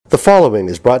The following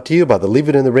is brought to you by the Leave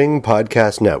It in the Ring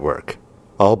podcast network.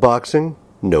 All boxing,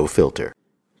 no filter.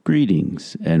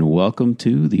 Greetings and welcome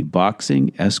to the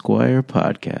Boxing Esquire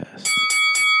podcast.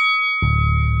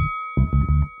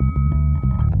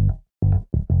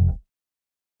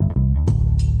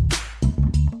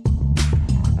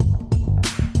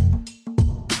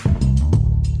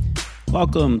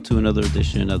 Welcome to another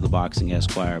edition of the Boxing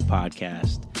Esquire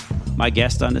podcast. My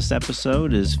guest on this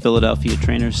episode is Philadelphia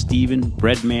trainer Stephen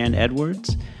Breadman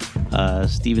Edwards.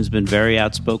 Stephen's been very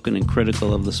outspoken and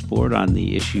critical of the sport on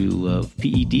the issue of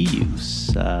PED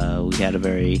use. We had a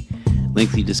very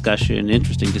lengthy discussion,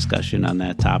 interesting discussion on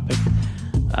that topic.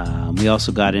 We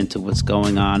also got into what's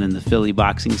going on in the Philly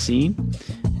boxing scene,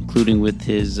 including with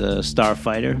his star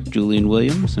fighter, Julian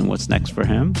Williams, and what's next for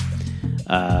him.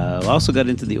 We also got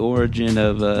into the origin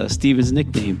of Stephen's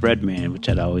nickname, Breadman, which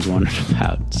I'd always wondered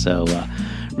about. So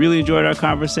really enjoyed our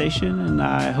conversation, and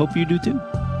I hope you do too.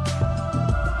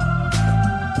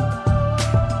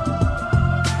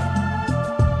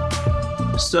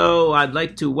 So I'd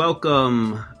like to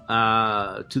welcome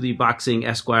to the Boxing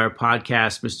Esquire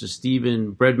podcast, Mr.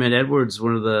 Stephen Breadman Edwards,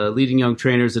 one of the leading young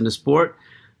trainers in the sport.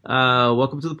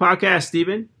 Welcome to the podcast,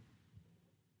 Stephen.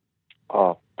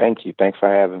 Oh, thank you. Thanks for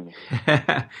having me.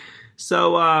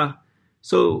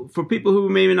 So for people who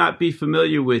may not be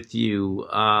familiar with you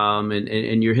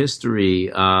and your history,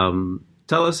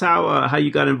 tell us how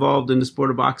you got involved in the sport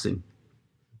of boxing.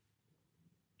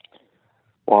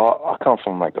 Well, I come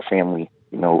from like a family,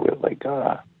 with like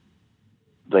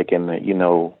in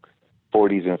the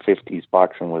 40s and 50s,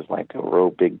 boxing was like a real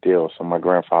big deal. So my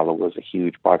grandfather was a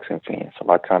huge boxing fan. So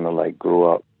I kind of like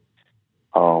grew up,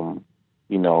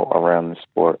 around the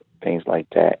sport, things like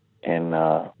that. And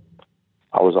I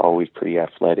was always pretty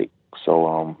athletic.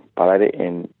 So, but I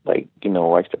didn't I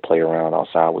used to play around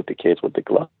outside with the kids with the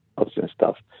gloves and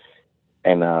stuff.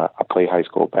 And I played high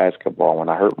school basketball. When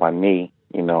I hurt my knee,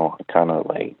 kind of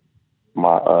like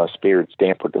my spirits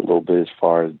dampened a little bit as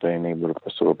far as being able to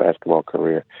pursue a basketball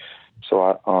career. So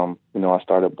I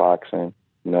started boxing,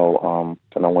 then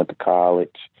I went to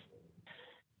college.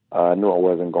 I knew I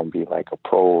wasn't going to be like a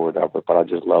pro or whatever, but I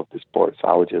just loved the sport. So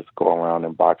I would just go around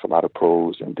and box a lot of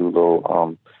pros and do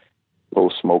little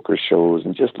smoker shows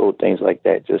and just little things like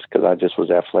that, just because I just was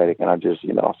athletic. And I just,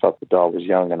 I felt that I was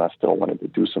young and I still wanted to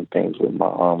do some things with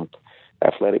my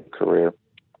athletic career.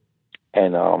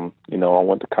 And, I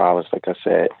went to college, like I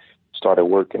said, started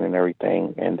working and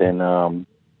everything. And then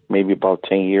maybe about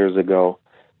 10 years ago,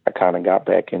 I kind of got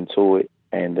back into it.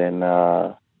 And then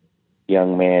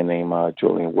young man named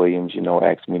Julian Williams,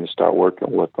 asked me to start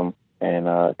working with him, and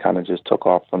kind of just took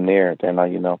off from there. Then I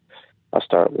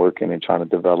started working and trying to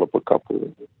develop a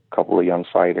couple of young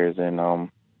fighters, and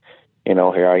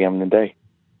here I am today.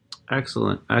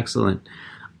 Excellent.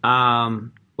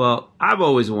 Well, I've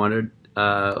always wondered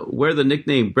where the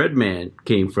nickname Breadman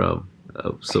came from.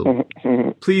 So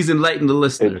please enlighten the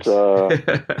listeners.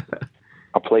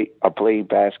 I played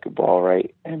basketball,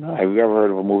 right? And have you ever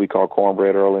heard of a movie called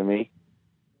Cornbread, Earl and Me?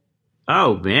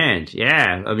 Oh man,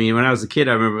 yeah. I mean, when I was a kid,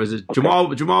 I remember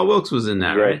Jamal Wilkes was in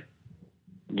that, right?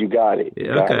 You got it.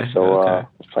 Yeah, okay. So I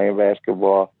was playing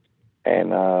basketball,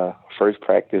 and first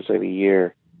practice of the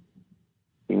year,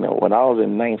 when I was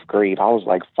in 9th grade, I was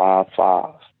like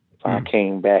 5'5". So I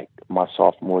came back my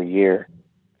sophomore year,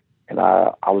 and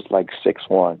I was like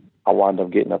 6'1". I wound up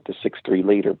getting up to 6'3"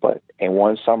 later, but in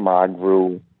one summer I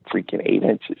grew freaking 8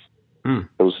 inches.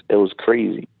 It was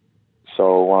crazy.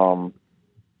 So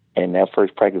in that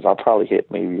first practice, I probably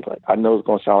hit maybe I know it's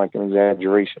gonna sound like an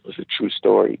exaggeration, it's a true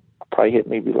story. I probably hit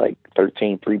maybe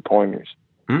 13 3-pointers.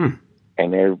 And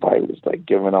everybody was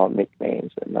giving out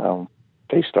nicknames, and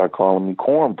they started calling me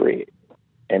Cornbread,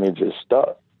 and it just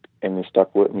stuck, and it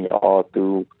stuck with me all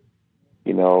through,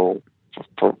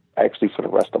 for the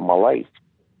rest of my life.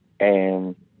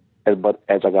 And but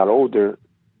as I got older,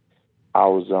 I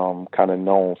was kind of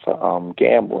known for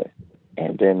gambling,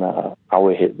 and then I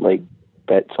would hit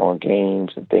bets on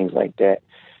games and things like that.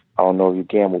 I don't know if you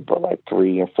gamble, but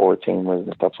 3 and 4 teamers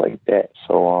and stuff like that.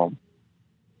 So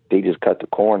they just cut the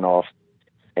corn off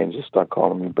and just started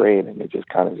calling me Bread, and it just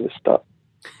kind of just stuck.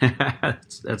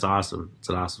 That's awesome. It's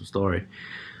an awesome story.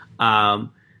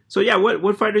 So yeah,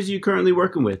 what fighters are you currently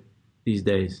working with these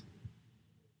days?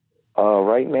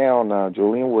 Right now,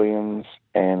 Julian Williams,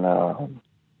 and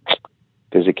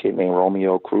there's a kid named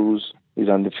Romeo Cruz. He's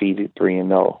undefeated,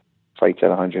 3-0, fights at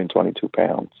 122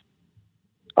 pounds.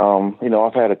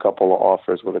 I've had a couple of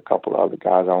offers with a couple of other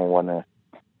guys. I don't want to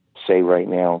say right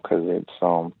now because it's,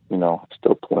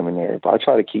 still preliminary. But I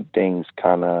try to keep things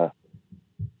kind of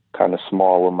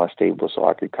small with my stable so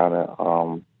I could kind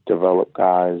of develop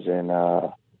guys and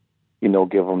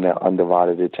give them that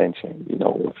undivided attention.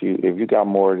 If you got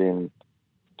more than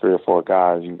 3 or 4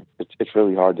 guys, it's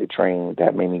really hard to train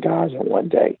that many guys in one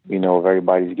day. If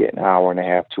everybody's getting an hour and a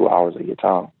half, 2 hours of your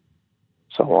time.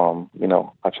 So,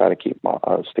 I try to keep my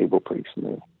stable pretty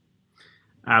smooth.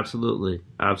 Absolutely.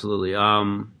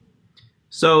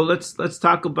 So let's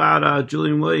talk about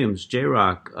Julian Williams,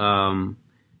 J-Rock.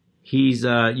 He's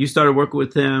you started working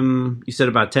with him, you said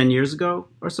about 10 years ago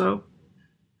or so?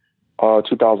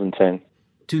 2010.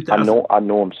 I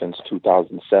know him since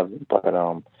 2007, but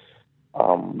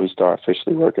we started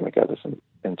officially working together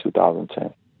in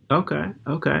 2010.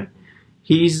 Okay.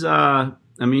 He's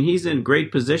he's in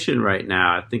great position right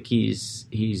now. I think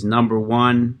he's number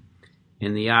 1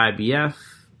 in the IBF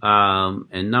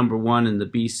and number 1 in the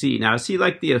BC. Now, is he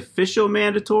like the official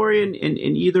mandatory in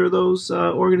either of those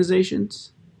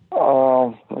organizations?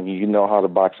 You know how the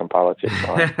boxing politics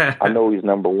are. I know he's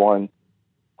number 1.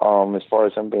 As far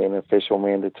as him being an official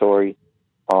mandatory,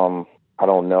 I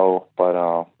don't know, but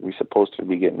we're supposed to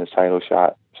be getting the title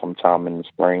shot sometime in the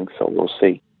spring, so we'll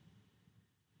see.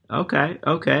 Okay.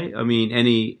 I mean,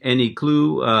 any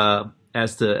clue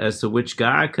as to which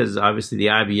guy? Because obviously the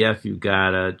IBF, you've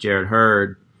got Jarrett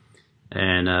Hurd,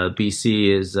 and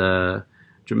BC is Jamel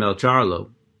Charlo.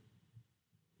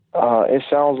 It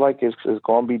sounds like it's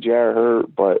going to be Jarrett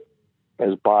Hurd, but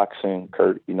as boxing,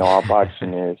 Kurt, our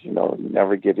boxing is, you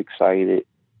never get excited,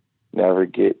 never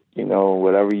get,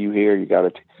 whatever you hear, you got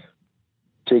to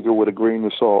take it with a grain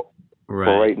of salt. Right.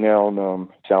 But right now, it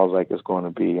sounds like it's going to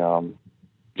be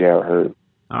Jarrett Hurd.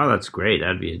 Oh, that's great.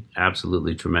 That'd be an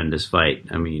absolutely tremendous fight.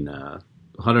 I mean,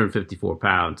 154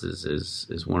 pounds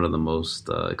is one of the most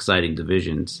exciting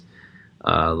divisions.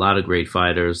 A lot of great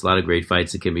fighters, a lot of great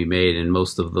fights that can be made, and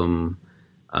most of them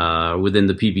within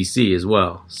the PBC as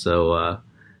well. So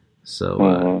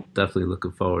definitely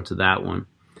looking forward to that one.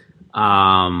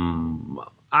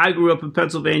 I grew up in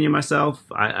Pennsylvania myself.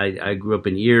 I grew up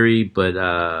in Erie, but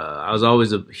I was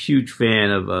always a huge fan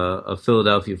of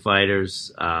Philadelphia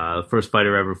fighters. The first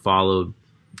fighter I ever followed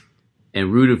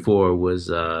and rooted for was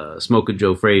Smokin'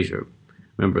 Joe Frazier.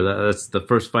 Remember, that's the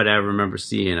first fight I ever remember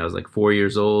seeing. I was like 4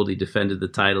 years old. He defended the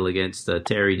title against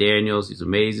Terry Daniels. He's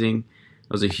amazing.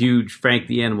 I was a huge Frank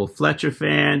the Animal Fletcher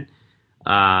fan.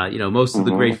 Most of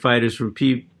the great fighters from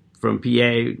PA,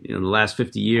 the last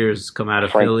 50 years come out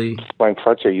of Philly. Frank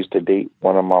Fletcher used to date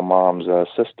one of my mom's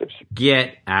sisters.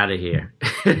 Get out of here.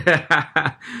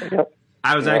 Yep.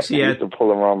 I was actually I used to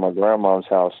pull around my grandma's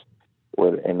house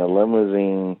in a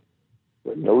limousine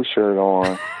with no shirt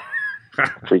on,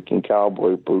 freaking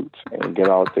cowboy boots, and get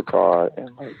out the car and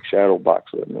shadow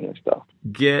box with me and stuff.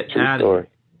 Get True out story. of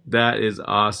here. That is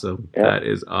awesome. Yeah. That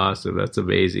is awesome. That's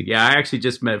amazing. Yeah, I actually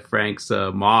just met Frank's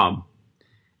mom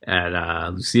at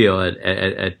Lucille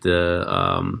at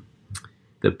the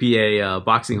PA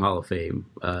Boxing Hall of Fame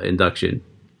induction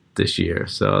this year.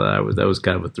 So that was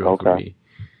kind of a thrill for me.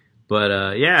 But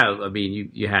I mean,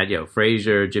 you had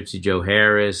Frazier, Gypsy Joe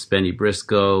Harris, Benny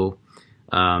Briscoe,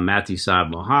 Matthew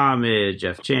Saad Mohammed,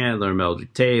 Jeff Chandler,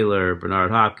 Meldrick Taylor, Bernard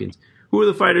Hopkins. Who are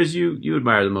the fighters you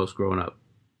admire the most growing up?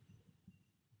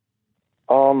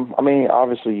 I mean,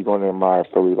 obviously you're going to admire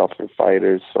Philadelphia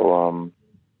fighters. So,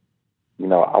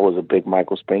 I was a big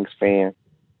Michael Spinks fan.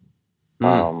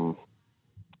 I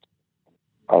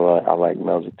like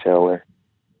Meldrick Taylor.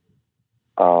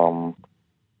 I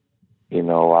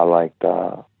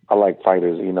like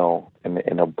fighters, in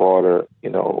a broader,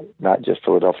 not just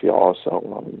Philadelphia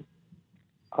also.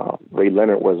 Ray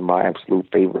Leonard was my absolute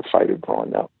favorite fighter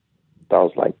growing up. That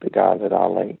was like the guy that I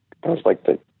liked. That was like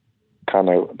the kind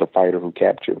of the fighter who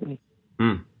captured me.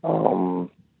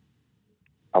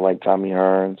 I like Tommy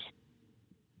Hearns.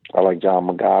 I like John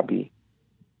Mugabe,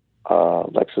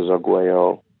 Lexus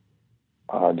Arguello.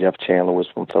 Jeff Chandler was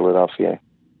from Philadelphia.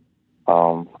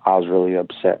 I was really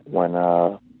upset when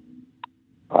the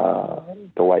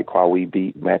White Qawi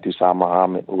beat Matthew Saad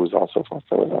Muhammad, who was also from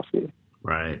Philadelphia.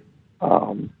 Right.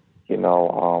 And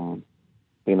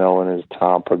as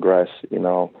time progressed,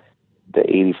 the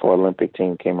 84 Olympic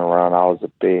team came around. I was a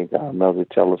big Meldrick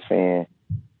Taylor fan.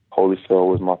 Holyfield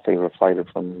was my favorite fighter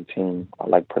from the team. I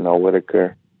like Pernell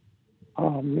Whitaker. I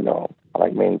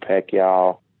like Manny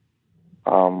Pacquiao.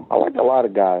 I like a lot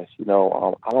of guys. I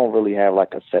don't really have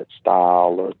like a set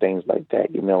style or things like that.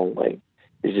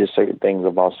 It's just certain things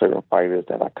about certain fighters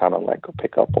that I kind of like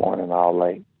pick up on, and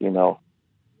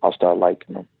I'll start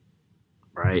liking them.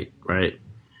 Right.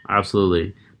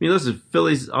 Absolutely. I mean, listen,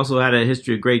 Philly's also had a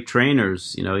history of great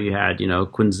trainers. You had,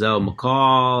 Quinzel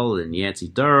McCall and Yancey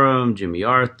Durham, Jimmy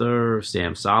Arthur,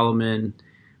 Sam Solomon,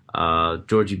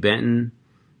 Georgie Benton.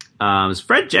 Is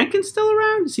Fred Jenkins still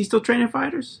around? Is he still training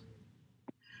fighters?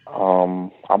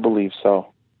 I believe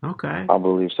so. Okay. I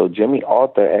believe so. Jimmy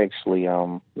Arthur, actually,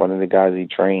 one of the guys he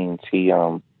trains,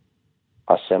 Asim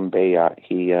Bayat,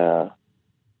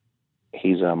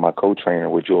 he's my co-trainer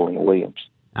with Julian Williams.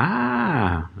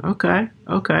 Ah, okay.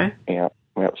 Yeah.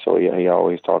 So yeah, he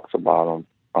always talks about him.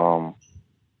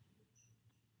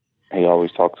 He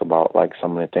always talks about like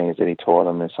some of the things that he taught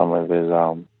him and some of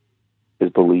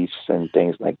his beliefs and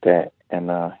things like that. And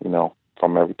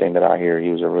from everything that I hear, he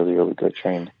was a really, really good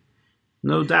trainer.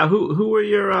 No doubt. Who were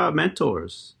your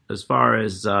mentors as far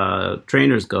as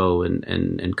trainers go,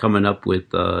 and coming up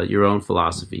with your own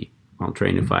philosophy on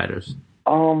training fighters?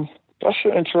 That's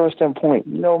an interesting point.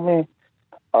 Man,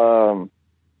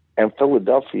 in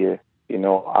Philadelphia,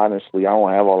 honestly, I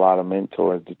don't have a lot of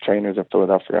mentors. The trainers in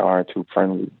Philadelphia aren't too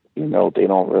friendly. They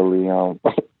don't really,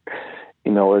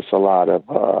 it's a lot of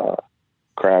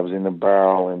crabs in the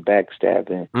barrel and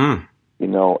backstabbing,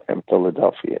 in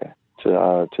Philadelphia,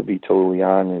 to be totally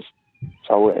honest.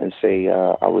 So I wouldn't say,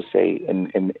 I would say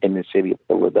in the city of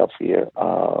Philadelphia,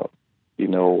 I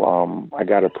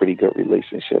got a pretty good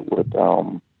relationship with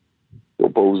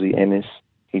Bozy Ennis.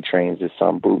 He trains his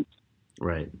son Boots.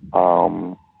 Right.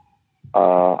 I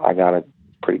got a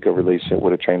pretty good relationship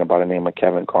with a trainer by the name of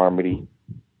Kevin Carmody.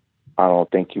 I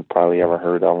don't think you probably ever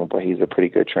heard of him, but he's a pretty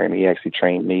good trainer. He actually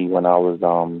trained me when I was,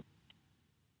 when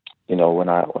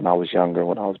I was younger,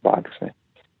 when I was boxing.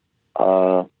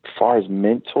 As far as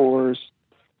mentors,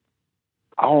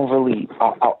 I don't really.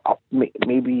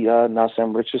 Maybe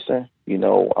Nassim Richardson.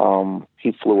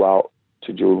 He flew out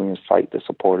to Julian's fight to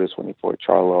support us when he fought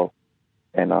Charlo,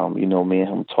 and me and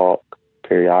him talk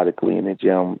periodically in the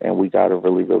gym, and we got a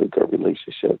really, really good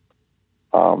relationship.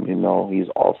 He's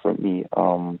offered me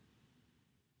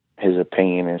his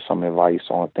opinion and some advice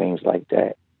on things like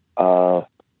that.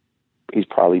 He's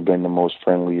probably been the most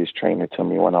friendliest trainer to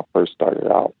me when I first started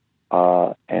out.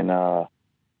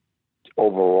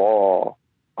 Overall,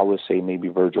 I would say maybe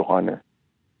Virgil Hunter.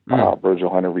 Virgil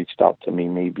Hunter reached out to me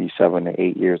maybe 7 to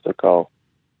 8 years ago,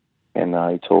 and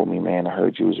he told me, man, I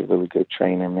heard you was a really good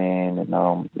trainer, man, and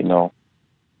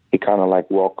he kind of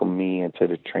like welcomed me into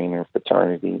the trainer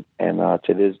fraternity, and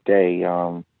to this day,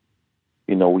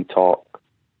 we talk.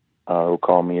 He'll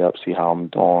call me up, see how I'm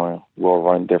doing. We'll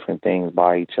run different things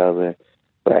by each other.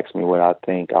 He'll ask me what I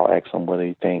think. I'll ask him what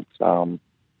he thinks.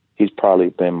 He's probably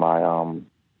been my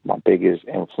biggest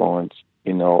influence,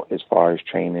 as far as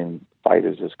training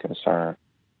fighters is concerned.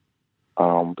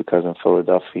 Because in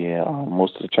Philadelphia,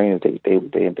 most of the trainers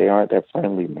they aren't that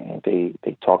friendly, man. They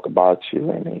talk about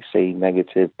you and they say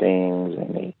negative things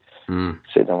and they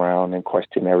sit around and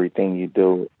question everything you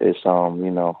do. It's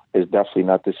it's definitely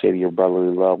not the city of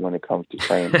brotherly love when it comes to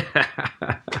training.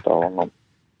 So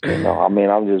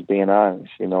I'm just being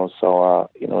honest, So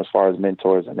as far as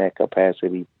mentors in that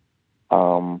capacity,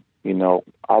 I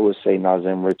would say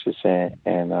Nazim Richardson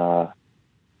and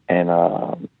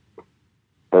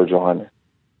Virgil Hunter.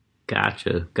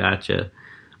 Gotcha.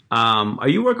 Are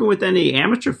you working with any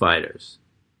amateur fighters?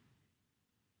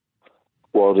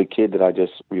 Well, the kid that I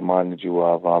just reminded you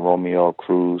of, Romeo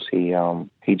Cruz, he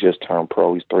just turned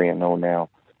pro. He's 3-0 now,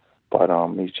 but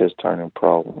he's just turning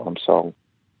pro. So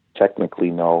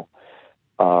technically, no.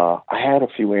 I had a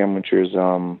few amateurs,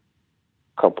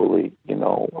 couple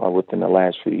of, within the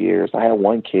last few years. I had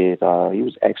one kid. He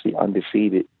was actually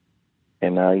undefeated,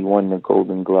 and he won the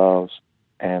Golden Gloves.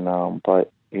 And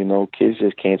but kids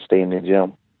just can't stay in the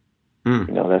gym.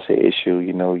 That's an issue.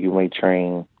 You may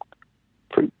train.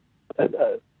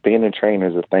 Being a trainer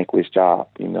is a thankless job.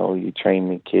 You train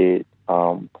the kid.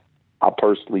 I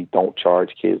personally don't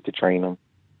charge kids to train them.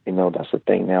 That's the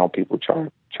thing now. People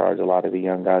charge a lot of the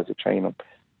young guys to train them.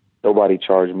 Nobody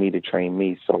charged me to train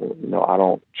me, so I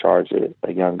don't charge a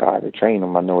young guy to train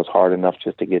them. I know it's hard enough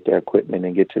just to get their equipment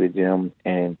and get to the gym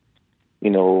and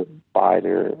buy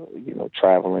their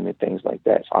traveling and things like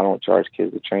that. So I don't charge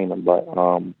kids to train them, but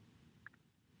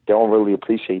they don't really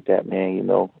appreciate that, man.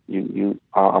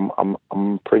 I'm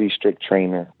a pretty strict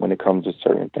trainer when it comes to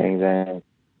certain things, and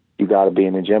you got to be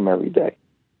in the gym every day.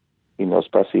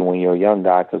 Especially when you're a young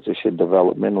guy, because it's your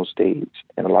developmental stage,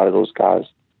 and a lot of those guys,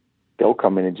 they'll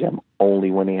come in the gym only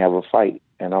when they have a fight,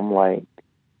 and I'm like,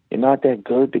 you're not that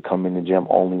good to come in the gym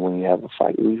only when you have a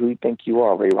fight. Who do you think you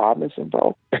are, Ray Robinson,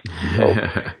 bro? So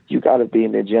you got to be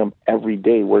in the gym every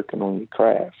day working on your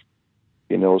craft.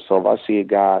 So if I see a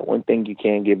guy, one thing you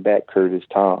can't get back, Kurt, is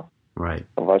time. Right.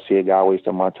 If I see a guy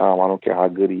wasting my time, I don't care how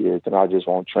good he is, then I just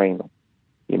won't train him.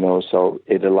 So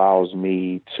it allows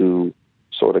me to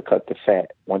sort of cut the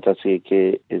fat. Once I see a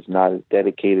kid is not as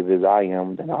dedicated as I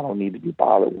am, then I don't need to be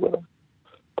bothered with him.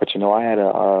 But I had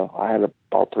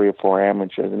about 3 or 4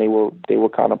 amateurs, and they were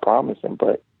kind of promising,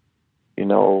 but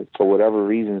for whatever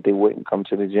reasons, they wouldn't come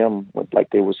to the gym like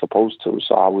they were supposed to.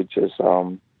 So I would just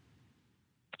tell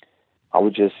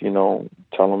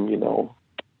them,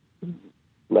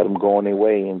 let them go on their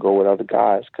way and go with other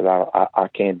guys, because I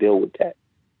can't deal with that.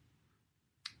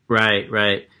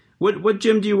 Right. What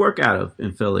gym do you work out of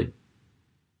in Philly?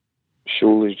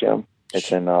 Schuler's gym.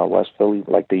 It's in West Philly,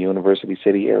 like the University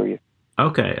City area.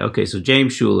 Okay. So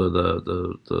James Schuler,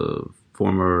 the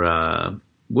former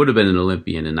would have been an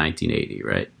Olympian in 1980,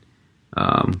 right?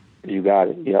 You got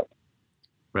it. Yep.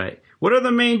 Right. What are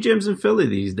the main gyms in Philly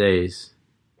these days?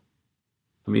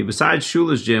 I mean, besides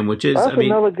Schuler's gym, which is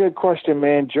another good question,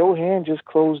 man. Joe Hand just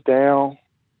closed down.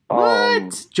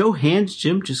 What? Joe Hand's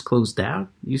gym just closed down?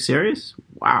 You serious?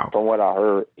 Wow. From what I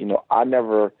heard, I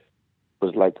never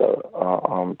was like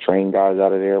a train guys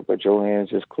out of there, but Joe Hand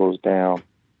just closed down.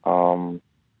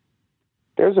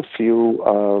 There's a few.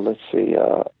 Let's see.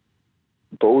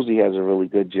 Boise has a really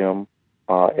good gym.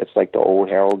 It's like the old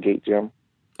Harold Gate gym.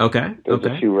 Okay. There's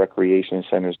a few recreation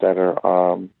centers that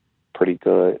are pretty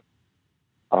good.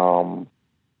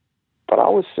 But I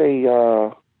would say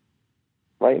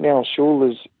right now,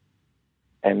 Schuler's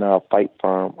and Fight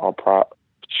Firm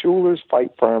Schuler's,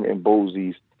 Fight Firm, and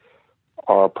Bosie's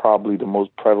are probably the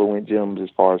most prevalent gyms as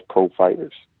far as pro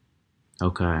fighters.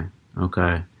 Okay.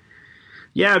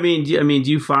 Yeah, I mean,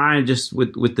 do you find just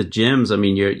with the gyms? I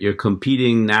mean, you're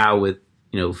competing now with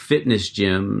fitness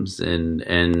gyms,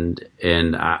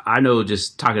 and I know,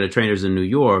 just talking to trainers in New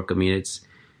York. I mean,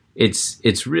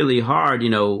 it's really hard,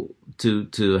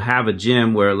 to have a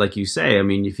gym where, like you say, I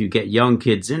mean, if you get young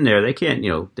kids in there, they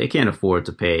can't afford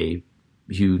to pay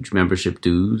huge membership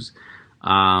dues.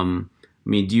 I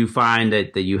mean, do you find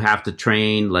that you have to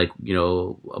train like,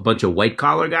 a bunch of white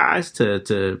collar guys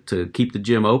to keep the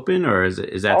gym open, or is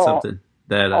that something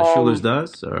that Schuler's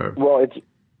does? Or well,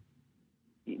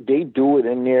 they do it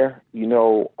in there.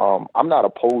 I'm not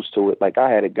opposed to it. Like,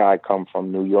 I had a guy come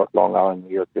from New York, Long Island,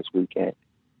 New York this weekend.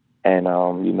 And,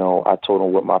 I told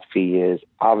him what my fee is.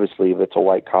 Obviously, if it's a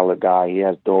white-collar guy, he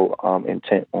has no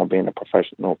intent on being a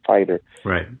professional fighter.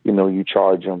 Right. You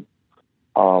charge him.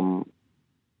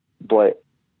 But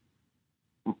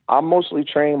I mostly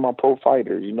train my pro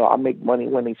fighters. I make money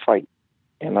when they fight,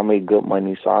 and I make good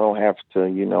money, so I don't have to,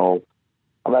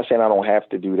 I'm not saying I don't have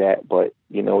to do that, but,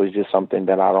 it's just something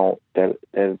that I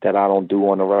don't do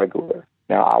on a regular.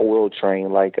 Now, I will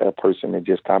train like a person that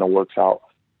just kind of works out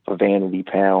for vanity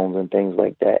pounds and things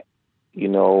like that,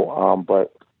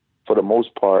 but for the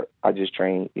most part, I just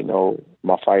train,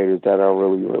 my fighters that are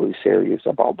really, really serious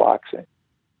about boxing.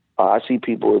 I see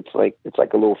people, it's like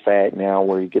a little fad now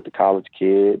where you get the college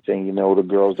kids and, the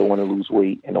girls that want to lose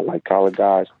weight and the white collar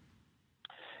guys.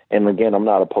 And again, I'm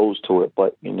not opposed to it,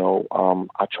 but,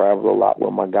 I travel a lot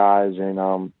with my guys, and,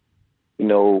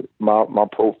 my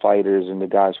pro fighters and the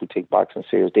guys who take boxing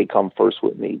serious, they come first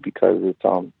with me, because it's,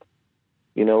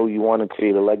 you want to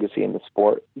create a legacy in the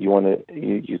sport. You're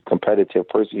a competitive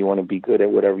person. You want to be good at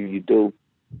whatever you do.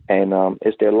 And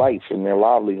it's their life and their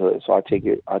livelihood. So I take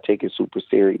it super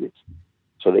serious.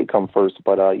 So they come first.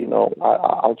 But,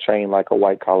 I'll train like a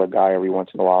white collar guy every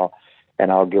once in a while,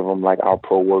 and I'll give them like our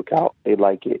pro workout. They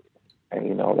like it.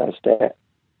 And, that's that.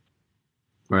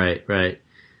 Right.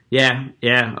 Yeah.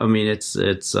 I mean, it's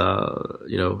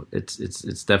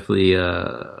definitely,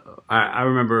 I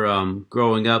remember,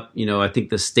 growing up, I think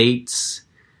the states,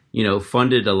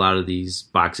 funded a lot of these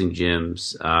boxing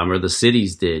gyms, or the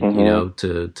cities did,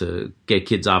 to get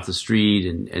kids off the street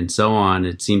and so on.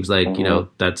 It seems like,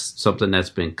 that's something that's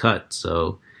been cut.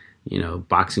 So,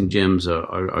 boxing gyms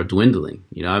are dwindling.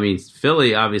 I mean,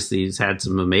 Philly obviously has had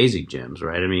some amazing gyms,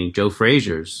 right? I mean, Joe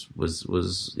Frazier's was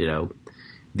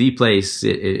the place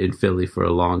in Philly for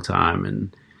a long time.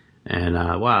 And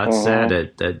wow, it's sad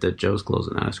that Joe's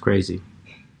closing down. That's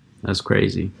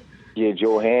crazy. Yeah,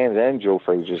 Joe Hands and Joe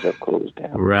Frazier's have closed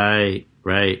down. Right.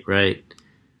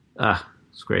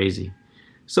 It's crazy.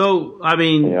 So, I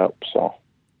mean, yep, so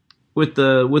with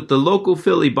the local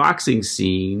Philly boxing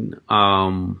scene, I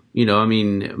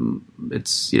mean,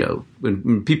 it's,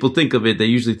 when people think of it, they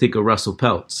usually think of Russell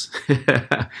Peltz,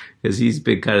 because he's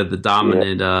been kind of the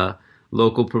dominant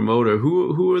local promoter.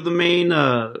 Who are the main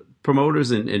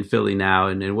promoters in Philly now,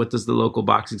 and what does the local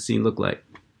boxing scene look like?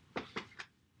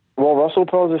 Well, Russell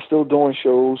Peltz is still doing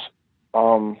shows.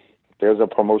 There's a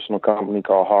promotional company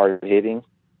called Hard Hitting.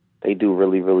 They do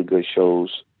really, really good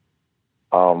shows.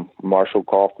 Marshall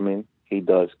Kaufman, he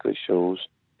does good shows.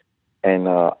 And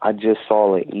I just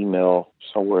saw an email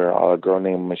somewhere, a girl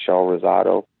named Michelle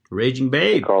Rosado. Raging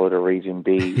Babe. They call it a Raging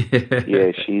Babe.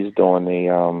 Yeah, she's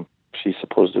doing she's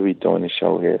supposed to be doing the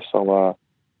show here. So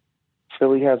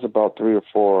Philly has about 3 or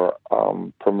 4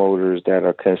 promoters that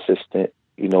are consistent.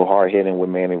 Hard hitting with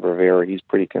Manny Rivera. He's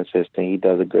pretty consistent. He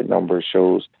does a good number of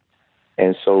shows,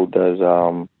 and so does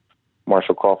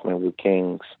Marshall Kaufman with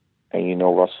Kings, and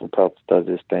Russell Peltz does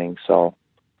his thing. So,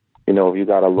 if you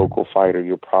got a local fighter,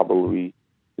 you probably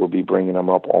will be bringing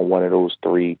them up on one of those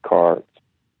 3 cards.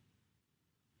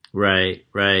 Right.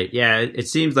 Yeah, it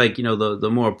seems like, the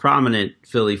more prominent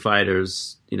Philly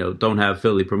fighters, don't have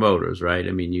Philly promoters, right?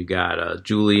 I mean, you got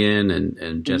Julian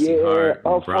and Jesse Hart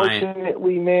and Bryant.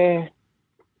 Unfortunately, man,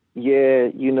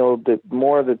 the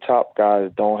more of the top guys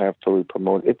don't have Philly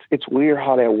promoters. It's weird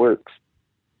how that works.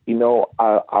 I don't,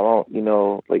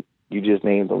 like you just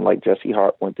named them, like Jesse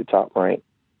Hart went to Top Rank.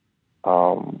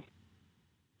 Brian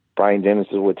Dennis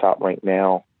is with Top Rank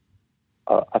now.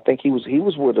 I think he was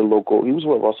with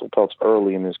Russell Peltz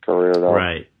early in his career, though.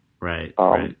 Right.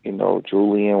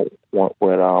 Julian went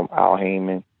with Al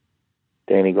Heyman.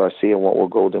 Danny Garcia went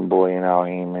with Golden Boy and Al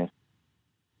Heyman.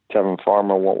 Tevin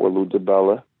Farmer went with Lou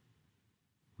DiBella.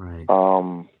 Right.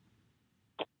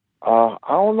 I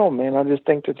don't know, man. I just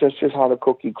think that's just how the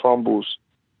cookie crumbles.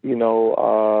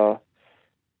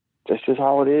 That's just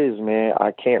how it is, man.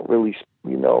 I can't really,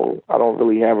 I don't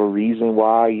really have a reason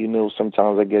why.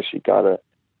 Sometimes I guess you gotta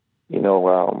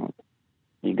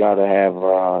have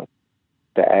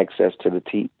the access to the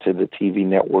TV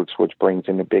networks, which brings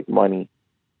in the big money.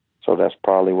 So that's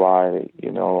probably why,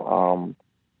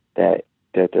 that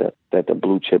the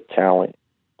blue chip talent,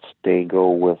 they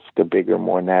go with the bigger,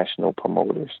 more national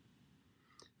promoters.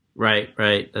 Right.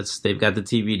 They've got the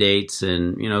TV dates,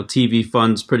 and TV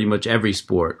funds pretty much every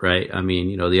sport, right? I mean,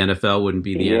 the NFL wouldn't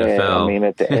be the NFL. I mean,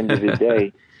 at the end of the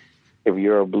day, if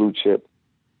you're a blue chip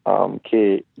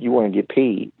kid, you want to get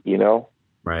paid,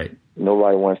 Right.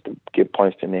 Nobody wants to get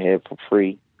punched in the head for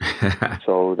free.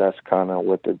 So that's kind of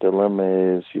what the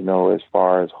dilemma is, as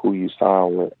far as who you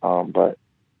sign with. But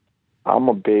I'm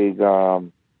a big,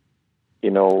 I'm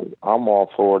all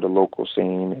for the local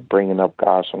scene and bringing up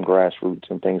guys from grassroots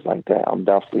and things like that. I'm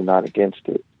definitely not against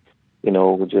it.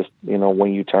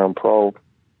 When you turn pro,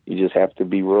 you just have to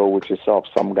be real with yourself.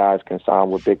 Some guys can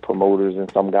sign with big promoters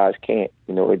and some guys can't.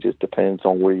 It just depends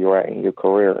on where you're at in your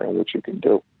career and what you can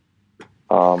do.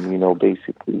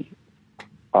 Basically.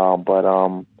 I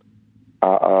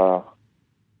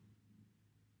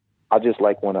just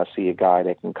like when I see a guy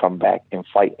that can come back and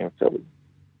fight in Philly.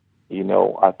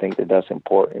 I think that's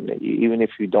important. Even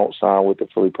if you don't sign with the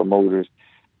Philly promoters,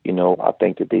 I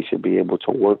think that they should be able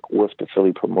to work with the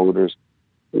Philly promoters,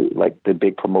 like the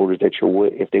big promoters that you're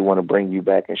with, if they want to bring you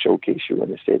back and showcase you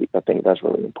in the city. I think that's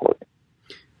really important.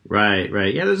 Right.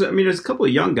 Yeah, there's a couple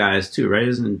of young guys too, right?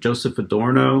 Isn't Joseph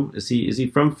Adorno? Is he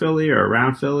from Philly or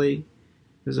around Philly?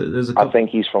 There's a couple. I think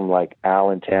he's from like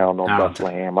Allentown or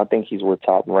Bethlehem. I think he's with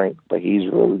Top Rank, but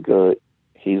he's really good.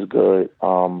 He's good.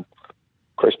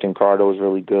 Christian Cardo is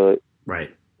really good.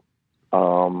 Right.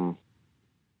 Jerron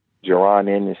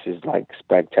Ennis is like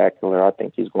spectacular. I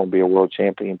think he's going to be a world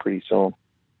champion pretty soon.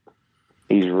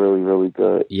 He's really, really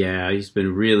good. Yeah, he's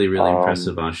been really, really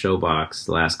impressive on Showbox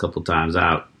the last couple times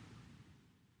out.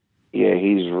 Yeah,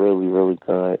 he's really, really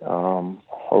good. Who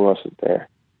else is there?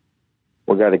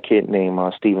 We got a kid named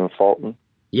Stephen Fulton.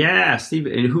 Yeah,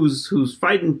 Stephen, and who's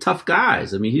fighting tough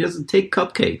guys. I mean, he doesn't take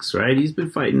cupcakes, right? He's been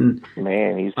fighting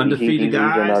undefeated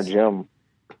guys. He's in our gym.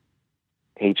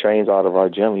 He trains out of our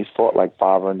gym. He's fought like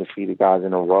 5 undefeated guys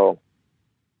in a row.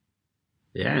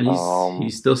 Yeah, and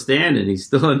he's still standing. He's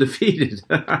still undefeated.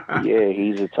 Yeah,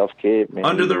 he's a tough kid, man.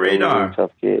 Under the radar. Really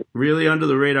tough kid. Really under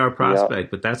the radar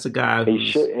prospect, but that's a guy who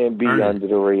shouldn't be under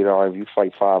the radar. If you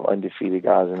fight 5 undefeated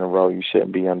guys in a row, you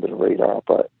shouldn't be under the radar.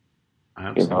 But,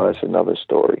 that's another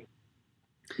story.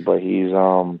 But he's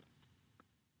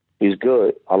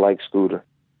good. I like Scooter.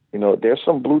 There's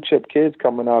some blue chip kids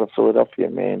coming out of Philadelphia,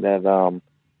 man, that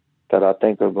I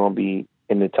think are going to be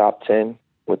in the top 10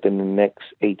 within the next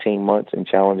 18 months and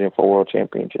challenging for world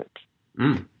championships.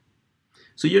 Mm.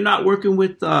 So you're not working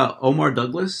with Omar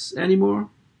Douglas anymore?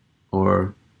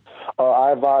 Or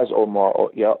I advise Omar.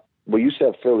 Yep. Well, you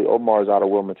said Philly. Omar's out of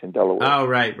Wilmington, Delaware. Oh,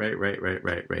 right.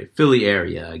 Philly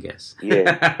area, I guess.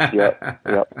 Yeah.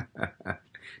 Yep.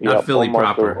 Not Philly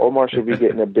proper. Omar should be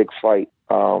getting a big fight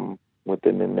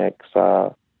within the next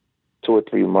 2 or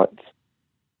 3 months.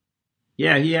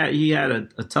 Yeah, he had a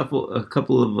couple of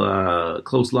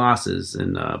close losses,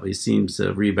 and he seems to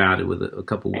have rebounded with a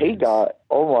couple wins.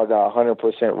 Omar got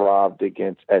 100% robbed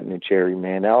against Edna Cherry,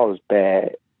 man. That was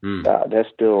bad. That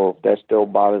still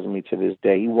bothers me to this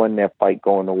day. He won that fight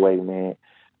going away, man.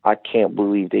 I can't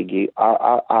believe they gave.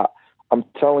 I'm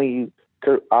telling you,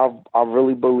 Kurt, I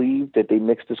really believe that they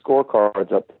mixed the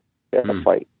scorecards up in the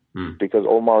fight. because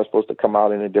Omar was supposed to come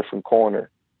out in a different corner.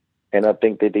 And I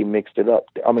think that they mixed it up.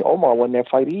 I mean, Omar won that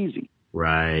fight easy.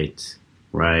 Right.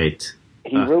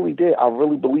 He really did. I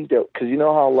really believe that. Because you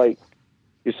know how, like,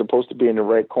 you're supposed to be in the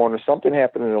red corner. Something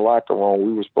happened in the locker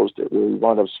room. We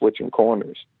wound up switching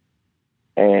corners.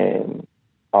 And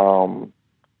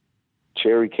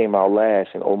Cherry came out last,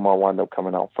 and Omar wound up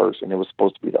coming out first. And it was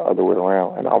supposed to be the other way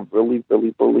around. And I really,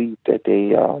 really believe that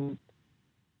they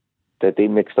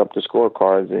mixed up the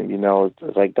scorecards. And, you know,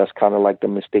 it's like that's kind of like the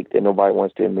mistake that nobody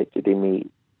wants to admit that they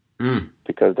made.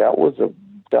 Because that was a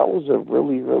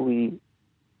really, really,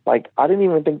 like, I didn't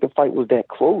even think the fight was that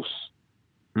close.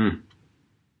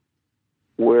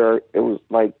 Where it was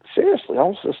like, seriously, I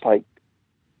was just like,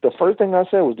 the first thing I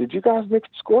said was, did you guys mix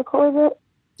the scorecards up?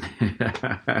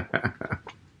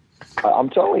 I'm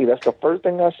telling you, that's the first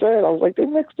thing I said. I was like, they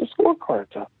mixed the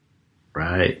scorecards up.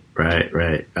 Right.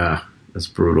 That's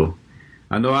brutal.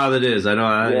 I know how that is. I know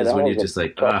how it is when you're just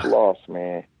like, tough loss,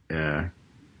 man. Yeah.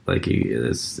 Like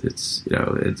it's you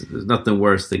know, there's nothing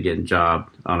worse than getting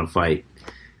jobbed on a fight.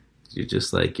 You're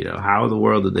just like, you know, how in the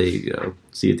world did they, you know,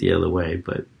 see it the other way?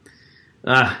 But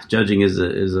judging is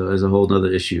a whole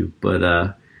nother issue.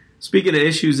 But speaking of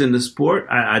issues in the sport,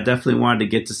 I definitely wanted to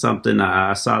get to something.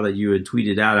 I saw that you had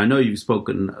tweeted out. I know you've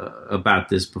spoken about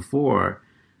this before.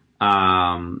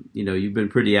 You know, you've been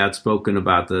pretty outspoken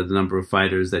about the number of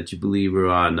fighters that you believe are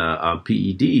on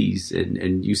PEDs,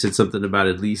 and you said something about,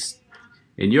 at least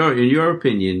in your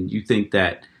opinion, you think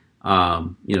that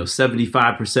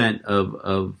 75%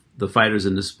 of the fighters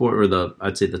in the sport, or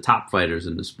I'd say the top fighters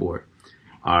in the sport,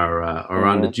 are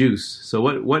on the juice. So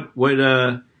what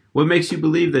makes you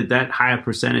believe that higher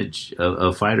percentage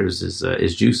of fighters is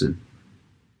juicing?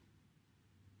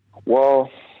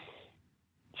 Well,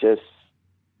 just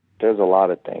there's a lot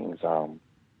of things.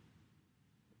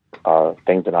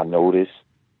 Things that I noticed.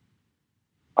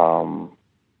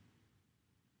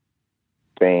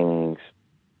 Things.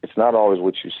 It's not always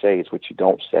what you say; it's what you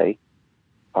don't say.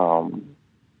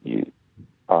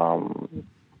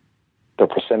 The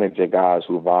percentage of guys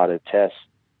who VADA test,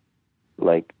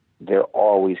 like, they're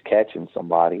always catching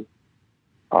somebody.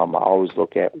 I always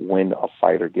look at when a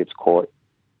fighter gets caught.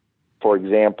 For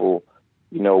example,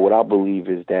 you know, what I believe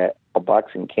is that a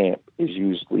boxing camp is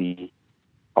usually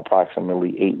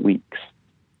approximately 8 weeks.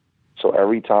 So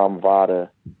every time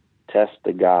VADA tests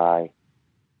the guy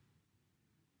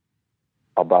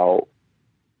about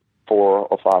 4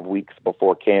 or 5 weeks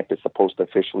before camp is supposed to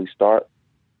officially start,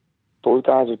 those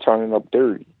guys are turning up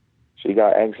dirty. So you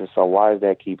got to ask yourself, why does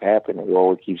that keep happening?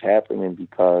 Well, it keeps happening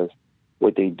because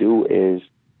what they do is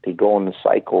they go on the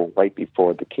cycle right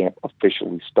before the camp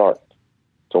officially starts.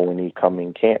 So when they come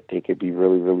in camp, they could be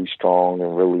really, really strong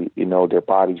and really, you know, their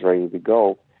body's ready to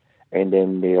go. And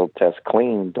then they'll test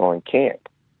clean during camp.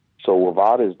 So what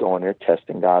VADA's doing, they're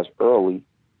testing guys early.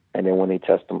 And then when they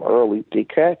test them early, they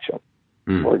catch them.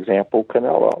 For example,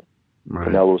 Canelo. Right.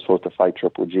 Canelo was supposed to fight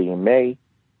Triple G in May.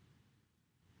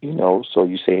 You know, so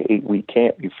you say 8-week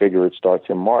camp, you figure it starts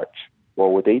in March. Well,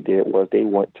 what they did was they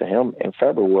went to him in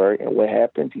February, and what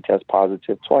happens? He tests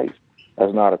positive twice.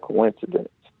 That's not a coincidence.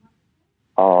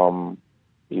 You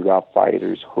got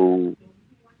fighters who,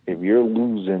 if you're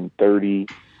losing 30,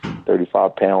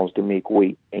 35 pounds to make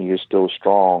weight and you're still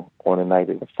strong on the night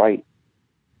of the fight,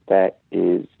 that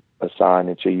is a sign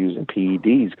that you're using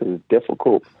PEDs, because it's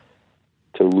difficult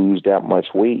to lose that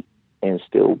much weight and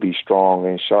still be strong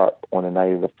and sharp on the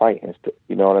night of the fight. And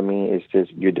you know what I mean? It's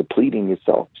just, you're depleting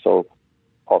yourself. So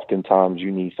oftentimes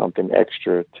you need something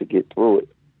extra to get through it.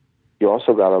 You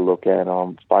also got to look at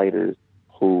fighters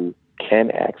who can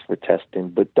ask for testing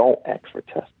but don't ask for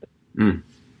testing.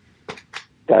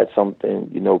 That's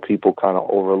something, you know, people kind of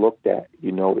overlook that.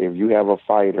 You know, if you have a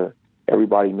fighter,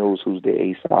 everybody knows who's the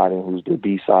A side and who's the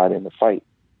B side in the fight.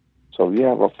 So if you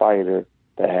have a fighter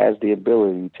that has the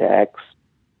ability to ask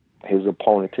his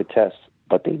opponent to test,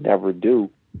 but they never do,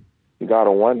 you got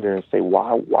to wonder and say,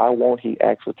 why won't he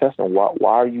ask for testing? Why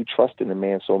are you trusting the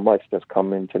man so much that's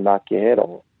coming to knock your head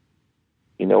off?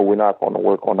 You know, we're not going to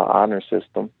work on the honor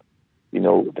system. You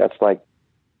know, that's like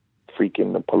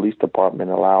freaking the police department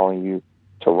allowing you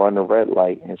to run a red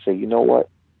light and say, you know what?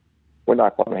 We're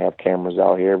not going to have cameras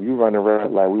out here. If you run a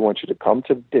red light, we want you to come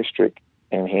to the district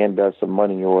and hand us a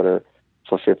money order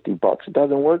for $50. It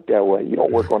doesn't work that way. You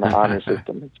don't work on the honor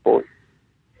system in sport.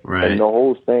 Right. And the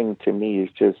whole thing to me is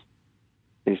just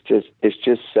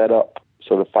set up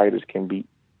so the fighters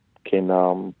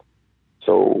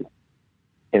so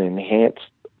an enhanced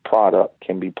product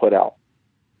can be put out.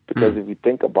 Because if you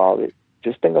think about it,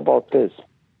 just think about this.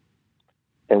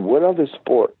 In what other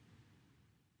sport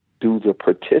do the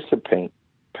participants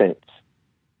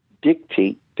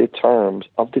dictate the terms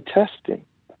of the testing.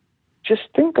 Just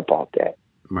think about that.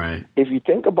 Right. If you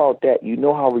think about that, you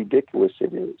know how ridiculous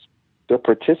it is. The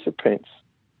participants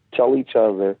tell each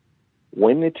other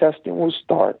when the testing will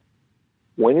start,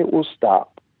 when it will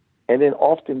stop, and then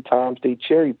oftentimes they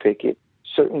cherry pick it.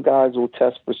 Certain guys will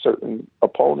test for certain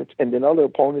opponents, and then other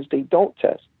opponents they don't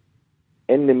test.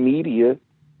 And the media,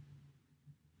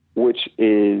 which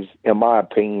is, in my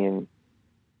opinion,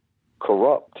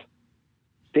 corrupt,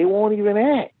 they won't even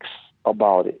ask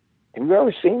about it. Have you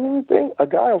ever seen anything? A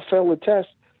guy will fail a test,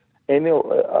 and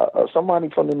somebody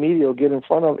from the media will get in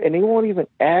front of him, and they won't even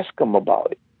ask him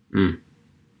about it.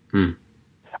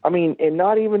 I mean, and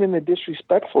not even in a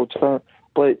disrespectful term,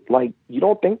 but like, you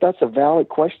don't think that's a valid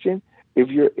question? If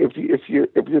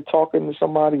you're talking to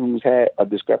somebody who's had a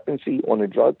discrepancy on a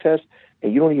drug test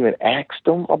and you don't even ask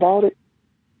them about it,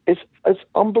 it's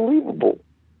unbelievable.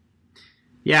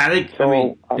 Yeah, I think.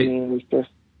 So, it's just,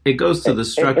 it goes to the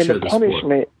structure of the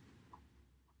sport.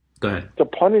 Go ahead. The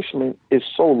punishment is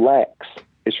so lax,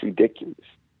 it's ridiculous.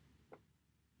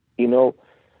 You know,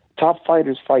 top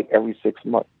fighters fight every 6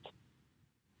 months.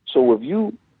 So if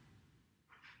you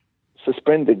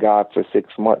suspend a guy for 6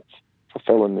 months for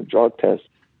failing the drug test,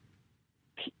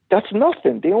 that's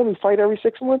nothing. They only fight every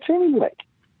 6 months anyway.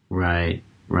 Right.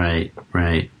 You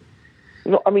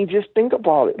know, I mean, just think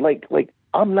about it. Like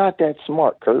I'm not that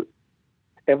smart, Kurt.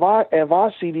 If I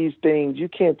see these things, you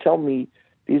can't tell me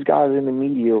these guys in the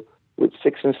media with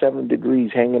 6 and 7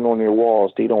 degrees hanging on their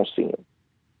walls, they don't see them.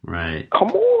 Right.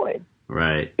 Come on.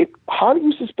 Right. How do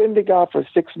you suspend a guy for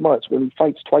 6 months when he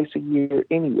fights twice a year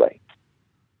anyway?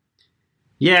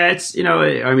 Yeah, it's,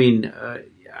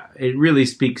 it really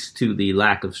speaks to the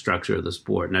lack of structure of the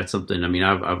sport. And that's something,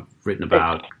 I've written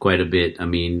about quite a bit.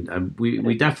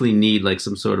 We definitely need like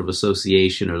some sort of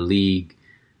association or league.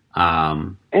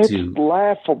 It's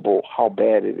laughable how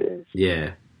bad it is.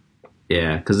 Yeah.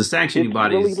 Yeah, because the sanctioning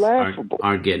bodies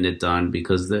aren't getting it done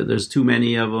because there's too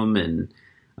many of them. And,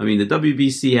 the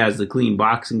WBC has the clean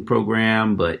boxing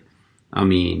program, but,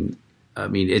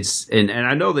 it's and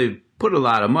I know they've put a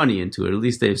lot of money into it. At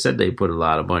least they've said they put a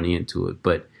lot of money into it.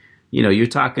 But, you're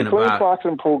talking about... The clean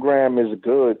boxing program is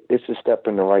good. It's a step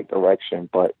in the right direction,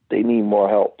 but they need more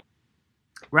help.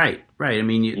 Right.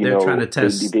 They're trying to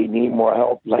test... They need more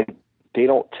help. Like, they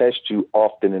don't test you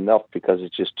often enough because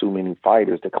it's just too many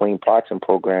fighters. The clean boxing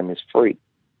program is free.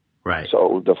 Right.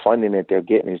 So the funding that they're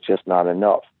getting is just not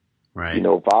enough. Right.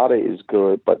 VADA is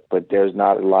good, but there's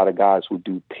not a lot of guys who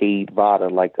do paid VADA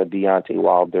like a Deontay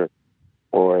Wilder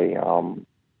or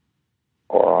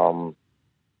a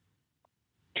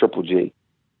Triple G.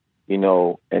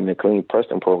 And the clean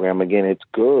testing program, again, it's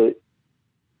good,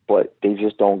 but they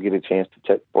just don't get a chance to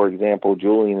test. For example,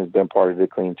 Julian has been part of the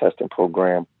clean testing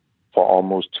program for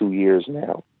almost 2 years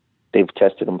now. They've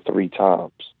tested him 3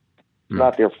 times. It's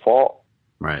not their fault.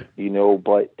 Right.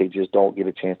 But they just don't get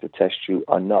a chance to test you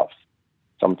enough.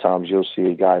 Sometimes you'll see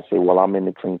a guy say, well, I'm in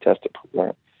the clean testing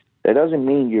program. That doesn't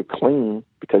mean you're clean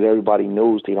because everybody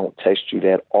knows they don't test you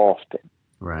that often.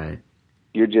 Right.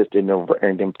 You're just in the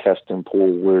random testing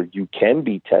pool where you can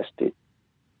be tested,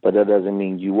 but that doesn't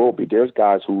mean you will be. There's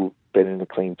guys who've been in the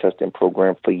clean testing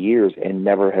program for years and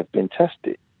never have been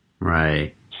tested.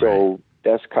 Right. So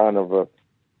that's kind of a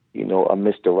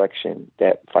misdirection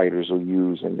that fighters will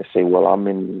use and they say, well, I'm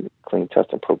in the clean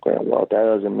testing program. Well, that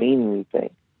doesn't mean anything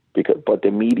but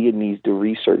the media needs to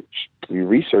research. If you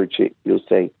research it, you'll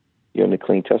say, you're in the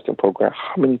clean testing program.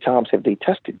 How many times have they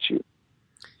tested you?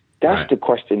 That's the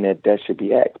question that should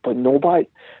be asked. But nobody,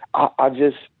 I've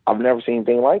never seen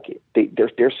anything like it.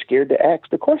 They're scared to ask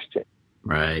the question.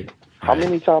 Right. How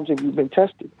many times have you been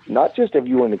tested? Not just if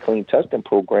you're in the clean testing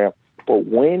program, but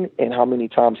when and how many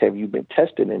times have you been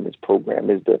tested in this program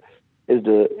is the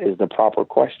proper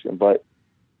question. But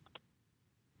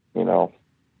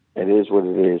it is what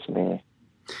it is, man.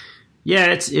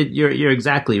 Yeah, you're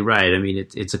exactly right.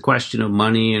 It's a question of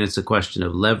money and it's a question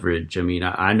of leverage.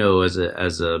 I know as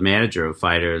a manager of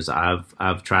fighters,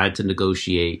 I've tried to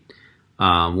negotiate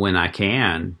when I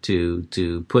can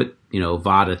to put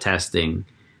VADA testing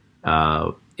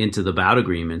into the bout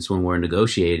agreements when we're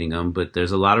negotiating them, but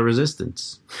there's a lot of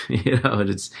resistance. And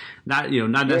it's not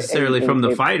not necessarily from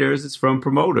the fighters; it's from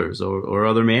promoters or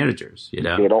other managers. They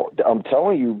don't. I'm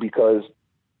telling you, because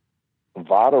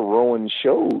VADA ruins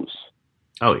shows.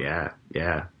 Oh yeah.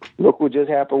 Look what just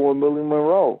happened with Millie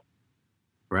Monroe.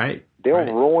 Right. They'll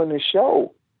ruin the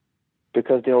show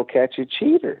because they'll catch a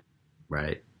cheater.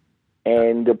 Right.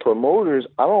 And the promoters,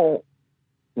 I don't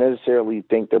necessarily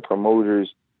think the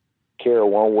promoters care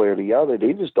one way or the other.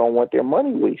 They just don't want their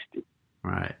money wasted.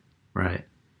 Right.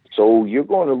 So you're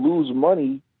going to lose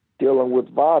money dealing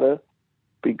with VADA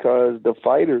because the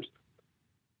fighters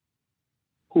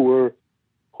who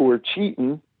are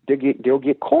cheating, they'll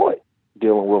get caught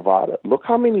dealing with VADA. Look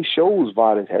how many shows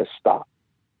VADA has stopped.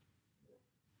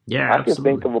 Yeah, I can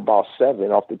think of about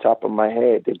 7 off the top of my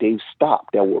head that they've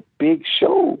stopped that were big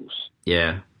shows.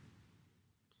 Yeah.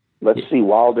 Let's see,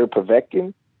 Wilder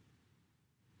Povetkin.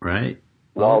 Right.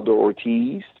 Wilder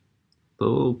Ortiz.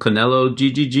 Little Canelo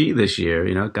GGG this year,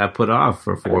 got put off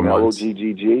for 4 months. Canelo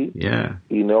GGG. Yeah.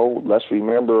 Let's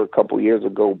remember a couple years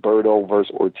ago, Berto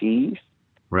versus Ortiz.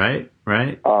 Right.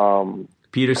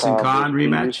 Peterson Khan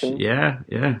rematch. Peterson. Yeah.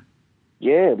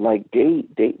 Yeah, like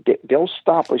they'll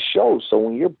stop a show. So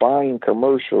when you're buying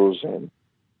commercials and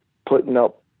putting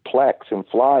up plaques and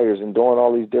flyers and doing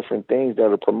all these different things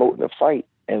that are promoting the fight,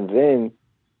 and then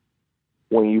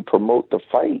when you promote the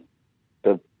fight,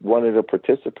 one of the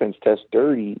participants tests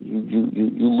dirty,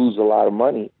 you lose a lot of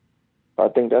money. I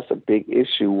think that's a big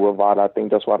issue with VADA. I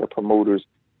think that's why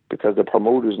because the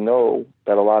promoters know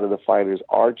that a lot of the fighters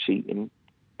are cheating,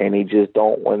 and they just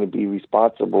don't want to be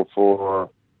responsible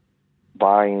for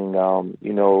buying,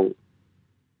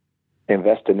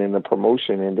 investing in the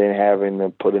promotion and then having to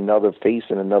put another face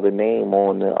and another name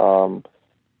on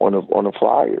the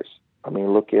flyers. I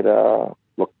mean, look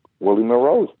Willie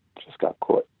Monroe just got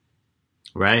caught.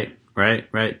 Right.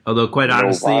 Although, quite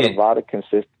honestly, VADA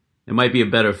consist. It might be a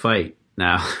better fight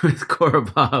now with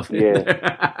Korobov.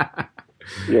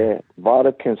 Yeah.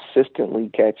 VADA consistently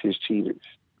catches cheaters.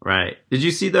 Right. Did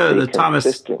you see the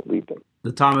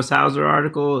Thomas Hauser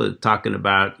article talking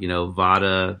about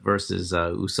VADA versus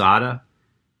USADA?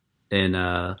 And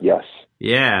yes,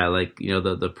 yeah, like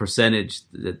the percentage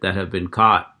that have been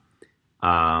caught.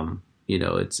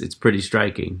 It's pretty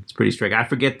striking. I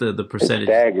forget the percentage.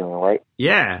 It's staggering, right?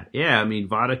 Yeah. I mean,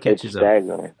 VADA catches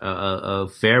a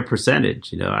fair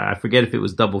percentage. I forget if it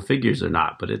was double figures or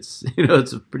not, but it's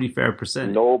it's a pretty fair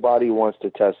percentage. Nobody wants to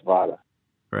test VADA,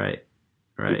 right?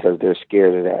 Because they're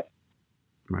scared of that.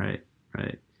 Right.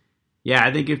 Yeah,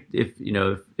 I think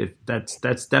if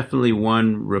that's definitely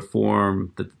one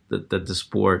reform that the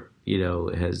sport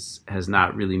has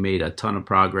not really made a ton of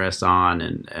progress on,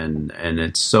 and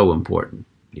it's so important.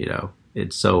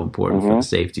 It's so important for the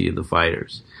safety of the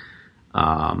fighters.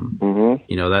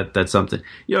 That's something.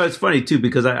 It's funny too,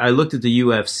 because I looked at the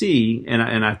UFC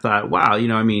and I thought, wow,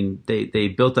 they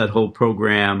built that whole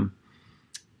program,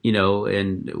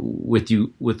 and with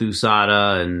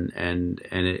USADA and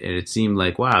it seemed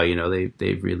like, wow,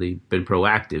 they've really been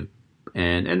proactive.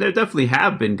 And there definitely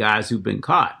have been guys who've been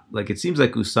caught. Like, it seems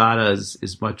like USADA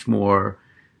is much more,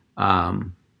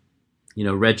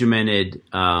 regimented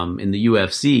in the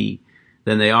UFC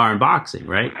than they are in boxing,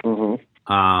 right?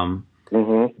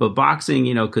 But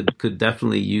boxing, could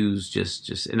definitely use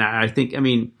just. And I think,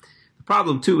 the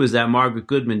problem too is that Margaret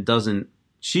Goodman doesn't.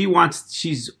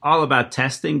 She's all about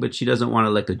testing, but she doesn't want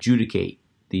to adjudicate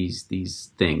these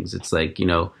things. It's like,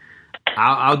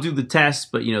 I'll do the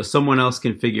test, but someone else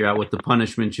can figure out what the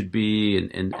punishment should be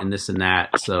and this and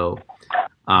that. So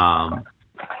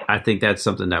I think that's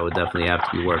something that would definitely have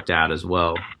to be worked out as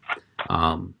well.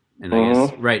 And I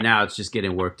guess right now it's just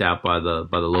getting worked out by the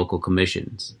local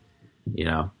commissions, which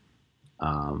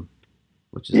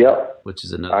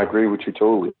is another. I agree with you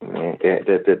totally, man.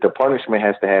 The punishment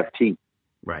has to have teeth.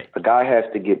 Right. A guy has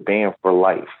to get banned for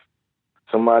life.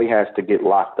 Somebody has to get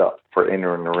locked up for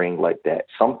entering the ring like that.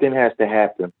 Something has to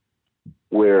happen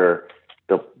where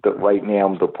the right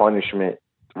now the punishment,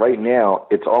 right now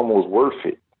it's almost worth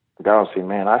it. The guy will say,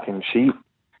 man, I can cheat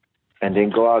and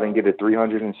then go out and get a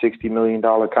 $360 million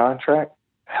contract.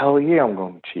 Hell yeah, I'm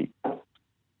going to cheat.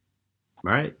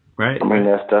 Right. I mean,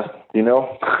 that's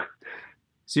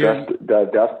So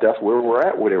that's where we're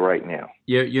at with it right now.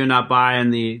 You're not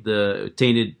buying the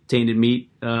tainted meat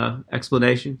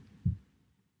explanation?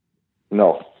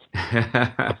 No.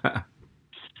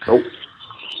 Nope.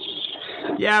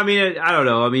 Yeah, I don't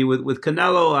know. With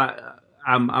Canelo,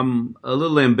 I'm a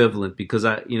little ambivalent because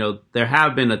there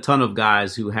have been a ton of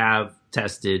guys who have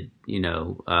tested,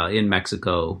 in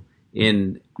Mexico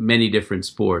in many different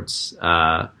sports,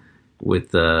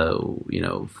 with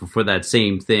for that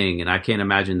same thing, and I can't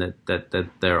imagine that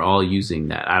they're all using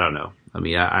that. I don't know.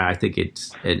 I think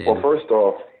it's. Well, first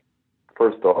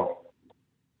off,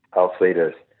 I'll say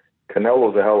this: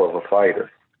 Canelo's a hell of a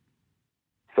fighter,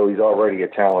 so he's already a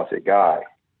talented guy.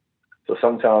 So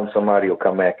sometimes somebody will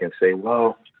come back and say,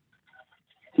 "Well,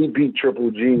 he beat Triple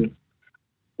G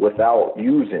without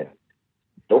using."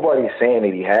 Nobody's saying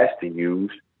that he has to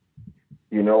use.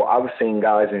 I've seen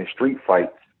guys in street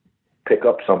fights pick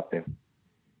up something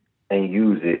and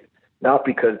use it, not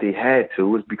because they had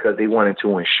to, it's because they wanted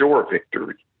to ensure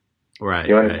victory. Right.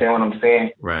 You understand what I'm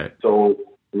saying? Right. So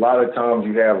a lot of times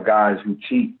you have guys who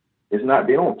cheat. It's not,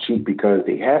 they don't cheat because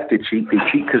they have to cheat. They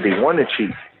cheat because they want to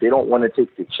cheat. They don't want to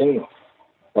take the chance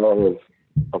of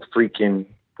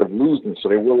losing. So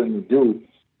they're willing to do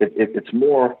it. It's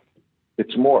more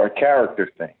a character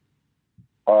thing.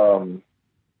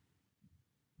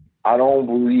 I don't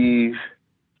believe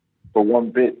for one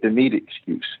bit the meat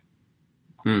excuse.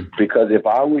 Because if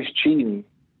I was cheating,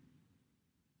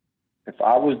 if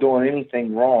I was doing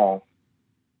anything wrong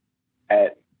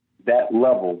at that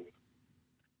level,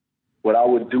 what I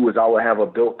would do is I would have a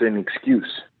built-in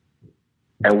excuse.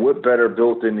 And what better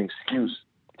built-in excuse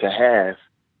to have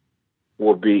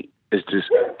would be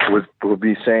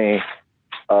saying,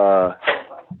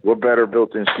 what better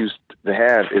built-in excuse to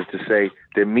have is to say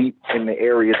the meat in the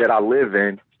area that I live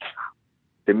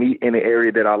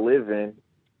in,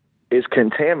 is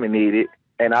contaminated,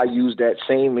 and I use that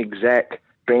same exact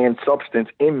banned substance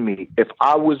in me. If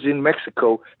I was in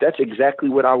Mexico, that's exactly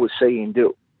what I would say and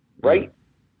do, right?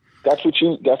 That's what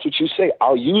you say.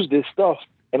 I'll use this stuff,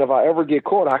 and if I ever get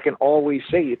caught, I can always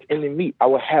say it's in the meat. I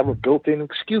would have a built-in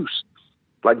excuse.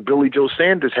 Like Billy Joe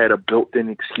Sanders had a built-in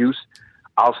excuse.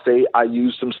 I'll say I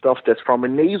use some stuff that's from a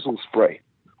nasal spray.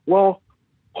 Well,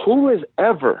 who has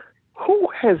ever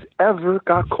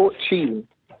got caught cheating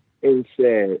and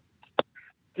said,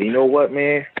 you know what,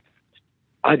 man?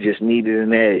 I just needed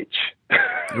an edge.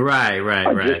 Right.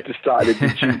 I just decided to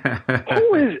cheat.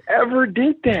 Who has ever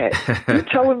did that? You're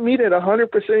telling me that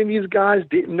 100% of these guys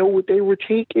didn't know what they were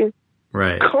taking?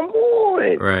 Right. Come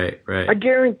on. Right. I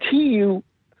guarantee you,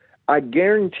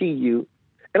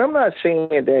 and I'm not saying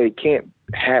that it can't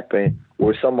happen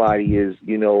where somebody is,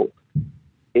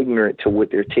 ignorant to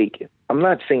what they're taking. I'm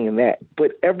not saying that,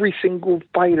 but every single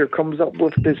fighter comes up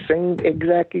with the same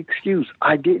exact excuse.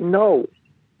 I didn't know.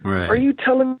 Right. Are you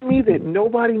telling me that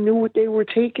nobody knew what they were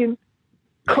taking?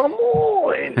 Come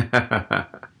on.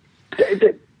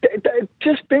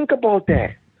 Just think about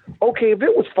that. Okay, if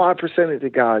it was 5% of the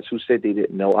guys who said they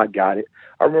didn't know, I got it.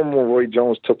 I remember when Roy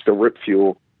Jones took the Rip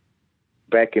Fuel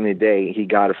back in the day, he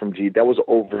got it from G. That was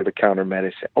over-the-counter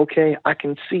medicine. Okay, I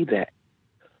can see that.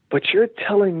 But you're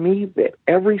telling me that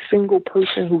every single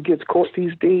person who gets caught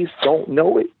these days don't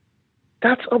know it?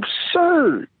 That's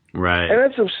absurd. Right. And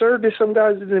that's absurd that some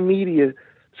guys in the media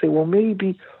say, well,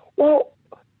 maybe. Well,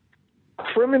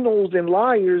 criminals and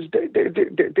liars,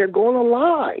 they're going to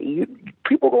lie.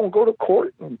 People going to go to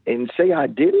court and say I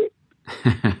did it.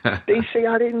 They say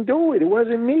I didn't do it. It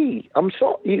wasn't me. I'm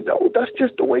sorry. That's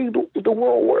just the way the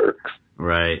world works.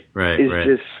 Right. It's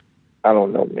just, I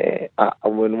don't know, man.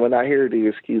 When I hear the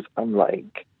excuse, I'm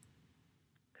like,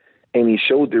 and he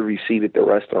showed the receipt at the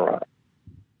restaurant.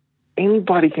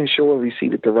 Anybody can show a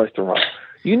receipt at the restaurant.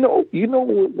 You know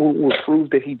what will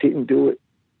prove that he didn't do it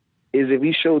is if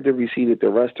he showed the receipt at the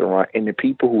restaurant and the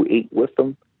people who ate with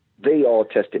him, they all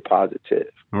tested positive.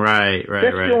 Right.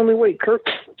 That's the only way. Kirk,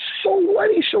 so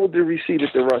what? He showed the receipt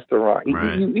at the restaurant.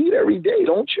 Right. You eat every day,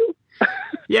 don't you?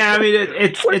 Yeah, I mean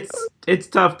it's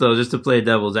tough though, just to play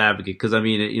devil's advocate, because I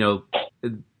mean,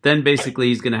 then basically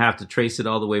he's going to have to trace it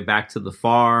all the way back to the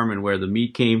farm and where the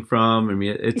meat came from. I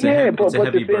mean, it's a heavy burden.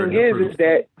 But the thing is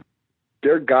that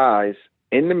there are guys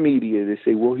in the media that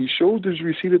say, "Well, he showed his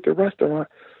receipt at the restaurant."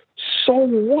 So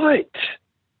what?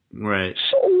 Right.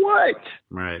 So what?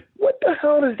 Right. What the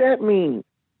hell does that mean?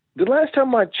 The last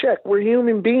time I checked, we're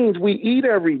human beings. We eat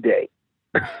every day.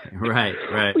 Right.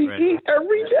 We eat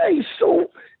every day. So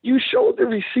you showed the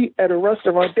receipt at a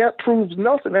restaurant. That proves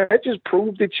nothing. That just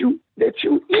proves that you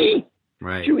eat.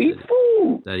 Right. You eat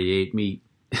food. That he ate meat.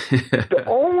 The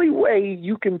only way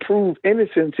you can prove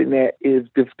innocence in that is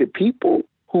if the people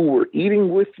who were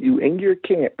eating with you in your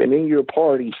camp and in your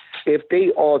party, if they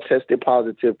all tested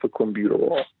positive for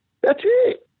clenbuterol. That's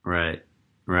it. Right.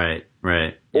 Or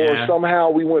Yeah. somehow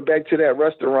we went back to that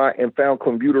restaurant and found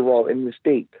clenbuterol in the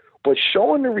state. But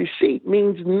showing the receipt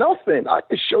means nothing. I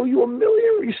could show you a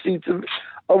million receipts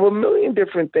of a million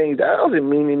different things. That doesn't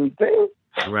mean anything.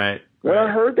 Right. When I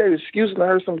heard that excuse and I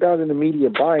heard some guys in the media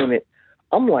buying it,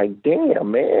 I'm like,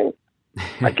 damn, man.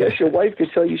 I guess your wife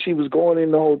could tell you she was going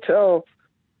in the hotel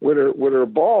with her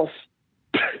boss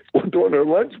during her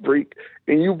lunch break,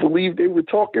 and you believe they were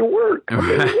talking work. I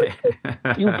mean,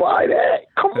 you buy that?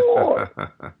 Come on.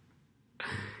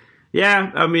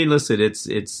 Yeah, I mean, listen, it's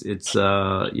it's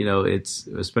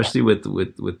especially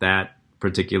with that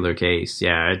particular case.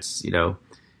 Yeah, it's it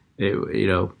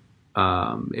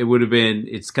would have been,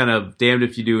 it's kind of damned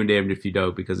if you do and damned if you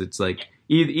don't, because it's like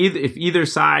if either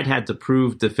side had to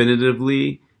prove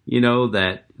definitively,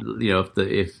 that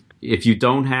if you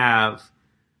don't have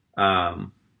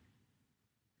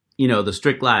the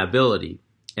strict liability,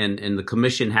 and the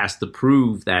commission has to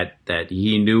prove that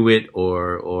he knew it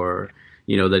or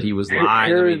that he was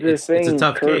lying. I mean, it's a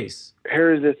tough case.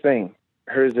 Here's the thing.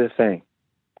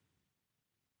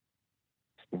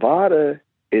 VADA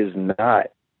is not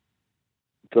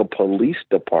the police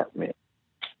department.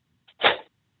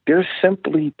 They're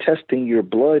simply testing your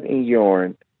blood and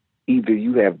urine. Either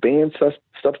you have banned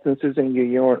substances in your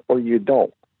urine or you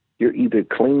don't. You're either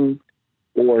clean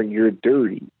or you're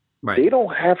dirty. Right. They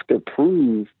don't have to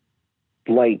prove,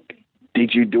 like,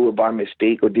 did you do it by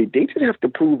mistake or they just have to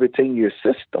prove it's in your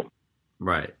system.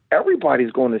 Right.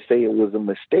 Everybody's going to say it was a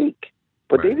mistake.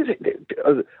 But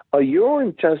right. A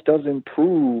urine test doesn't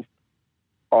prove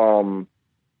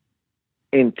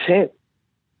intent.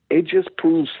 It just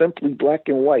proves simply black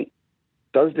and white.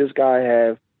 Does this guy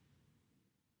have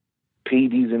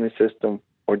PEDs in his system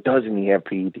or doesn't he have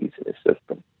PEDs in his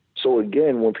system? So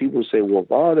again, when people say, well,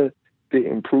 VADA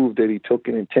didn't prove that he took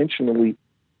it intentionally,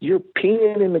 you're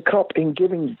peeing in the cup and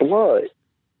giving blood.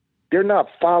 They're not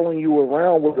following you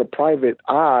around with a private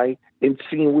eye and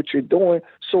seeing what you're doing.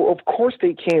 So of course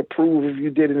they can't prove if you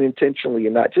did it intentionally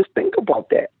or not. Just think about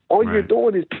that. All right. you're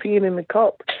doing is peeing in the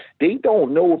cup. They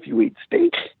don't know if you ate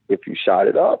steak, if you shot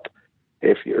it up,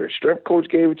 if your strip coach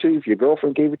gave it to you, if your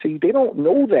girlfriend gave it to you. They don't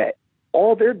know that.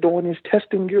 All they're doing is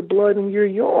testing your blood and your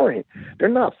urine. They're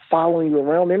not following you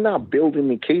around. They're not building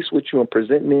the case with you and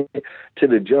presenting it to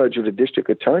the judge or the district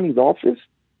attorney's office.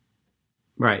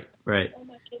 Right.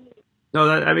 No,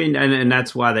 and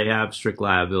that's why they have strict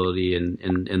liability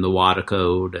in the WADA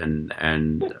code,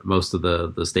 and most of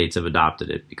the states have adopted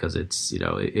it because it's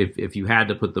if you had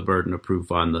to put the burden of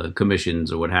proof on the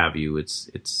commissions or what have you, it's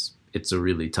a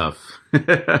really tough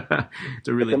tough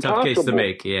case to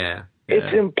make. Yeah.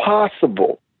 It's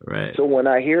impossible. Right. So when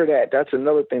I hear that, that's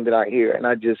another thing that I hear, and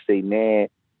I just say, man,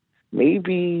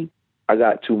 maybe I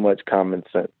got too much common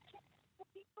sense.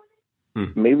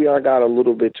 Maybe I got a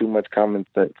little bit too much common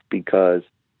sense, because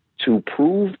to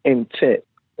prove intent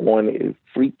on a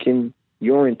freaking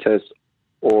urine test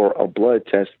or a blood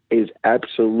test is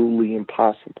absolutely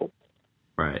impossible.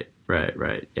 Right. Yeah,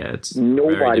 it's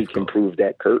nobody can prove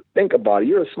that, Kurt. Think about it.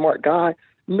 You're a smart guy.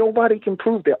 Nobody can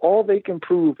prove that. All they can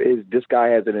prove is this guy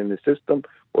has it in the system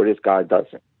or this guy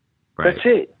doesn't. Right. That's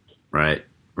it. Right.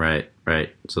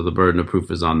 So the burden of proof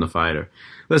is on the fighter.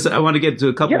 Listen, I want to get to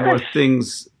a couple more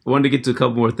things.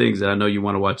 that I know you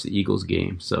want to watch the Eagles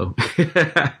game. So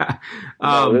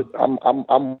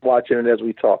I'm watching it as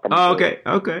we talk. Okay.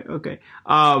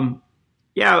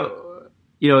 Yeah,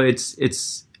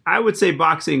 it's. I would say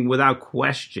boxing, without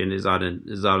question, is on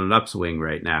an upswing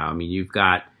right now. I mean, you've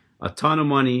got a ton of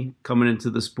money coming into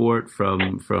the sport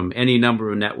from any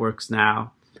number of networks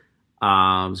now.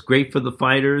 It's great for the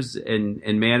fighters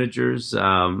and managers,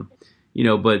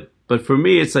 but for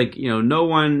me, it's like, no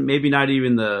one, maybe not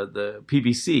even the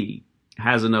PBC,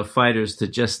 has enough fighters to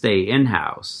just stay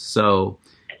in-house. So,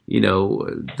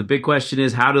 the big question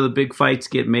is, how do the big fights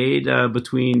get made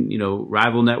between,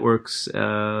 rival networks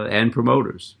and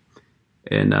promoters?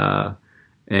 And what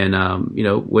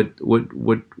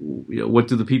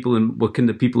can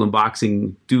the people in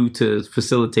boxing do to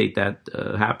facilitate that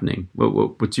happening?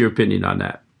 What's your opinion on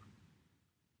that?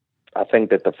 I think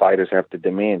that the fighters have to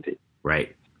demand it.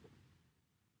 Right.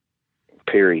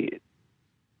 Period.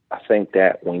 I think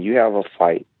that when you have a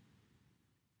fight,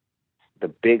 the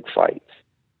big fights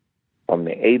from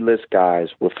the A-list guys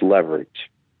with leverage,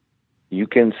 you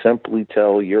can simply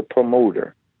tell your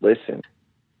promoter, listen,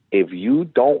 if you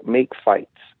don't make fights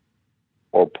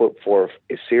or put forth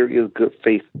a serious good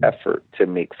faith effort to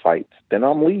make fights, then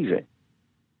I'm leaving.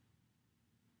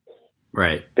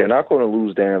 Right. They're not going to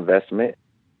lose their investment.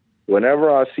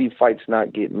 Whenever I see fights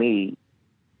not get made,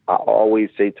 I always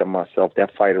say to myself,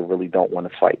 that fighter really don't want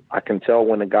to fight. I can tell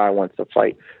when a guy wants to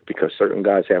fight because certain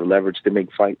guys have leverage to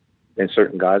make fights and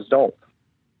certain guys don't.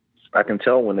 I can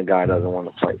tell when the guy doesn't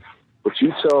want to fight. But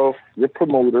you tell your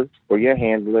promoter or your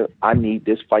handler, I need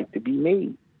this fight to be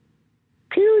made.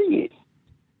 Period.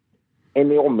 And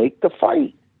they'll make the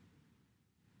fight.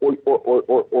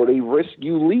 Or they risk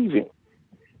you leaving.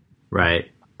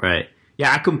 Right.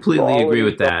 Yeah, I completely agree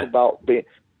with that.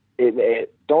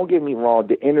 Don't get me wrong,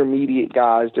 the intermediate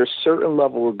guys, there's certain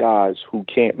level of guys who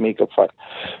can't make a fight.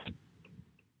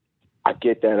 I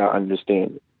get that, I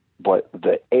understand it. But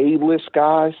the A-list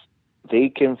guys, they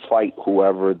can fight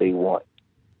whoever they want.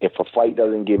 If a fight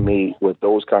doesn't get made with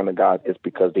those kind of guys, it's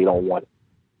because they don't want it.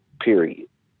 Period.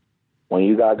 When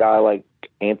you got a guy like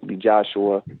Anthony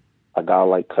Joshua, a guy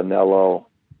like Canelo,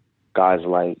 guys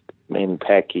like Manny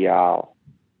Pacquiao,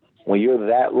 when you're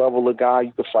that level of guy,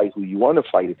 you can fight who you want to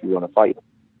fight if you want to fight him.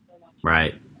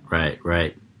 Right.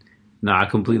 No, I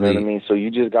completely. You know what I mean? So you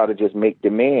just got to just make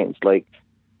demands. Like,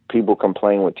 people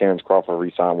complain when Terrence Crawford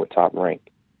re-signed with Top Rank.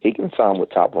 He can sign with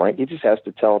Top Rank. He just has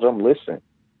to tell them, listen,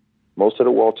 most of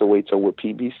the welterweights are with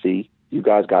PBC. You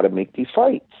guys got to make these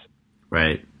fights.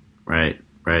 Right.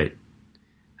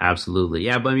 Absolutely.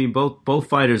 Yeah, but I mean, both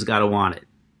fighters got to want it.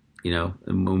 You know,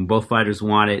 and when both fighters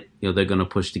want it, you know, they're going to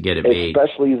push to get it made.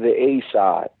 Especially the A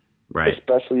side. Right.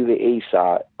 Especially the A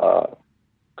side,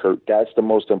 Kurt. That's the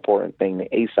most important thing,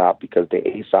 the A side, because the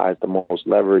A side is the most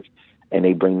leverage and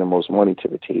they bring the most money to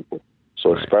the table.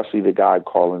 So right. Especially the guy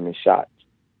calling the shots.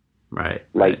 Right.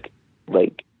 Like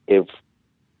if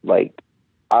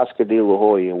Oscar De La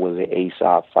Hoya was an A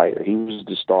side fighter, he was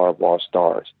the star of all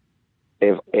stars.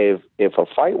 If a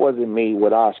fight wasn't made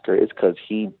with Oscar, it's because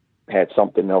he had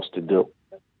something else to do.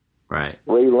 Right.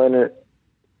 Ray Leonard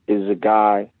is a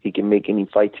guy, he can make any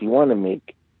fights he want to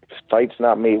make. If a fight's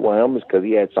not made with him, it's because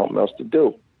he had something else to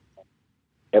do.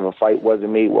 If a fight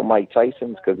wasn't made with Mike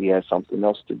Tyson, it's because he had something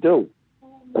else to do.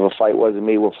 If a fight wasn't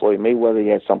made with Floyd Mayweather, he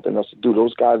had something else to do.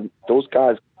 Those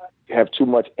guys have too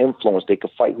much influence. They can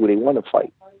fight who they want to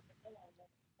fight.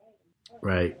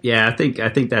 Right. Yeah, I think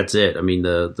that's it. I mean,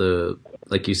 the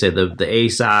like you said, the A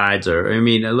sides are. I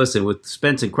mean, listen, with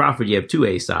Spence and Crawford, you have two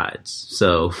A sides.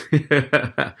 So, but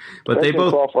Spence they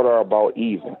both and Crawford are about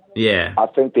even. Yeah. I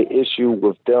think the issue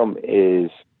with them is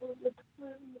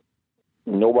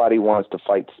nobody wants to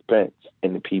fight Spence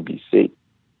in the PBC.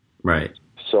 Right.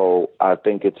 So I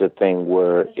think it's a thing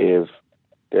where if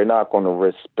they're not going to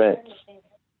risk Spence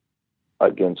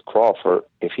against Crawford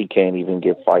if he can't even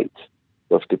get fights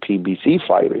with the PBC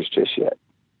fighters just yet.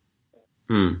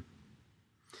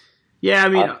 Yeah, I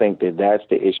mean, I think that's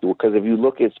the issue, because if you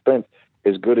look at Spence,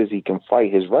 as good as he can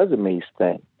fight, his resume's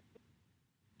thin.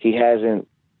 He hasn't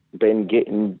been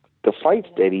getting the fights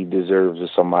that he deserves as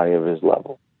somebody of his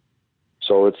level.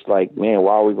 So it's like, man,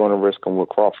 why are we going to risk him with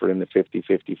Crawford in the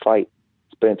 50-50 fight?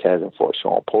 Spence hasn't fought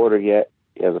Sean Porter yet.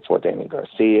 He hasn't fought Danny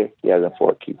Garcia. He hasn't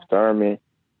fought Keith Thurman.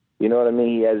 You know what I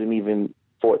mean? He hasn't even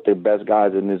fought the best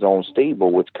guys in his own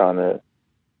stable, which kind of,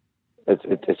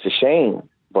 it's a shame,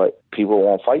 but people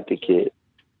won't fight the kid.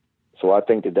 So I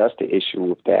think that's the issue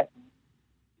with that.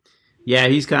 Yeah,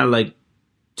 he's kind of like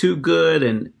too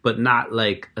good, but not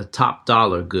like a top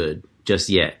dollar good just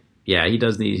yet. Yeah, he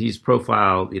does need his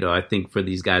profile. You know, I think for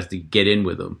these guys to get in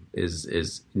with him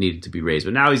is needed to be raised.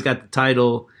 But now he's got the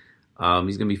title.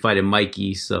 He's going to be fighting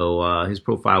Mikey, so his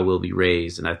profile will be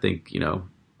raised. And I think, you know,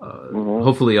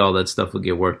 hopefully all that stuff will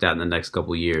get worked out in the next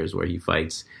couple of years where he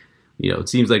fights. You know, it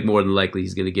seems like more than likely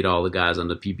he's going to get all the guys on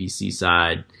the PBC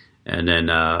side, and then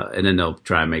they'll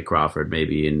try and make Crawford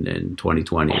maybe in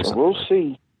 2020 or something. We'll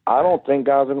see. I don't think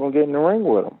guys are going to get in the ring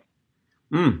with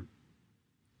him.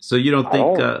 So you don't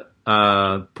think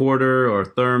Porter or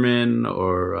Thurman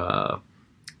or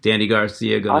Danny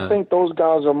Garcia gonna? I think those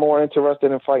guys are more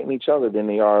interested in fighting each other than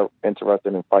they are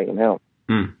interested in fighting him.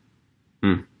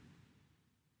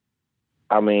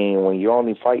 I mean, when you're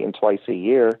only fighting twice a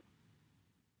year,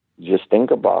 just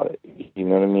think about it. You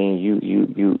know what I mean?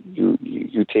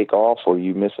 You take off, or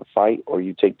you miss a fight, or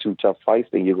you take two tough fights,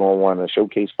 then you're going to want a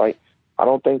showcase fight. I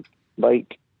don't think,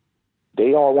 like,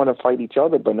 they all want to fight each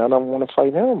other, but none of them want to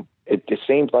fight him. It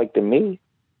seems like to me.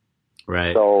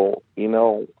 Right. So, you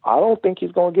know, I don't think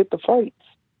he's going to get the fights.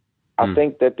 I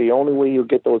think that the only way he'll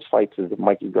get those fights is if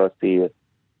Mikey Garcia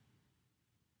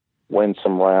wins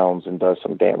some rounds and does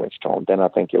some damage to him. Then I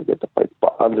think he'll get the fights.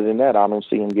 But other than that, I don't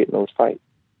see him getting those fights.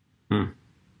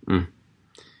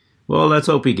 Well, let's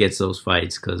hope he gets those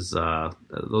fights, because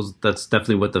that's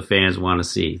definitely what the fans want to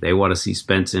see. They want to see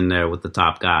Spence in there with the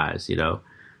top guys, you know.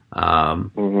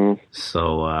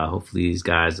 So hopefully these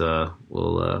guys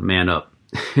will man up.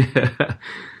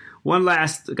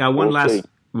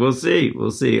 We'll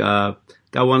see.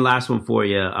 Got one last one for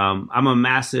you. I'm a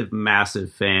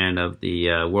massive fan of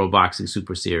the World Boxing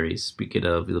Super Series. Speaking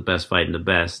of the best fighting the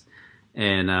best,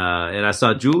 and I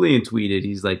saw Julian tweeted.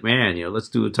 He's like, man, you know, let's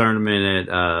do a tournament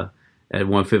at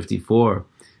 154.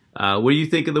 What do you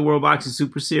think of the World Boxing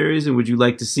Super Series, and would you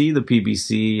like to see the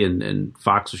PBC and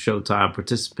Fox or Showtime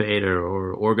participate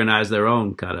or organize their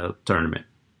own kind of tournament?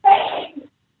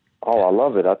 Oh, I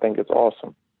love it. I think it's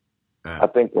awesome. I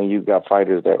think when you got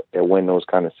fighters that win those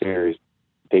kind of series,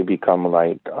 they become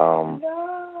like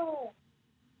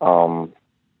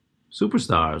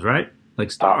superstars, right? Like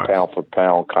stars, pound for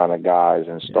pound kind of guys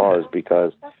and stars,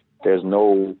 because there's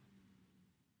no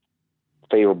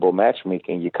favorable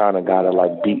matchmaking. You kind of gotta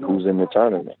like beat who's in the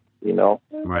tournament, you know?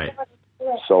 Right.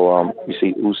 So you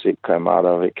see Usyk come out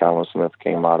of it. Callum Smith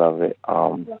came out of it.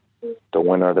 The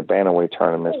winner of the bantamweight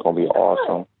tournament is gonna be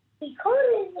awesome.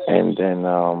 And then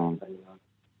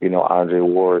Andre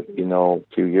Ward, a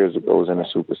few years ago was in the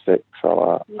Super Six.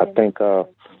 So I think I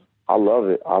love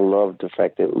it. I love the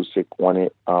fact that Usyk won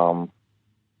it.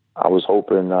 I was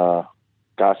hoping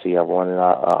Gassiev won it.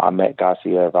 I met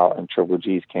Gassiev out in Triple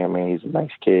G's camp, and he's a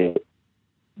nice kid.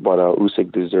 But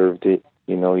Usyk deserved it.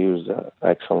 He was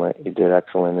excellent. He did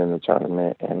excellent in the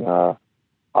tournament. And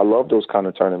I love those kind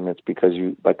of tournaments because,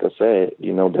 like I said,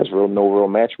 there's no real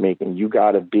matchmaking. You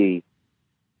got to be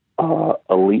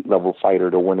elite level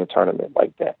fighter to win a tournament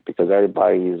like that, because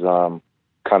everybody is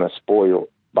kind of spoiled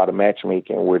by the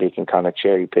matchmaking where they can kind of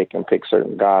cherry pick and pick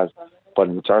certain guys. But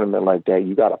in a tournament like that,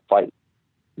 you got to fight.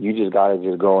 You just got to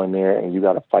just go in there and you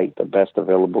got to fight the best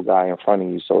available guy in front of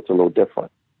you. So it's a little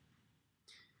different.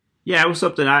 Yeah, it was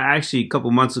something I actually, a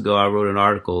couple months ago, I wrote an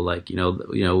article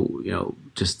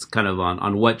just kind of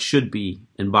on what should be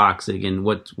in boxing and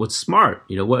what's smart,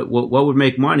 what would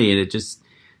make money. And it just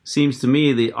seems to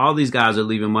me that all these guys are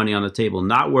leaving money on the table,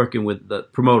 not working with the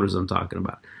promoters I'm talking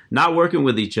about, not working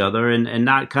with each other and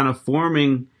not kind of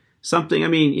forming something. I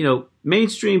mean,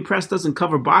 mainstream press doesn't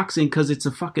cover boxing because it's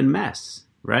a fucking mess,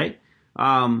 right?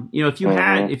 If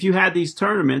you had these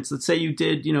tournaments, let's say you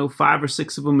did, 5 or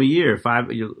 6 of them a year,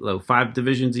 5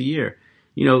 divisions a year,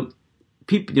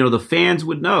 people, the fans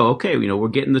would know, okay, we're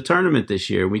getting the tournament this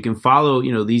year. We can follow,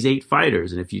 these 8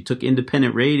 fighters. And if you took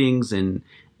independent ratings and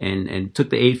took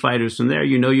the 8 fighters from there,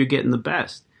 you're getting the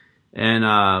best. And,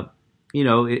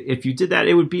 if you did that,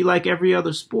 it would be like every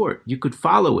other sport. You could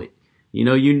follow it.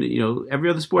 Every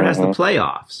other sport has the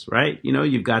playoffs, right?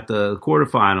 You've got the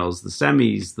quarterfinals, the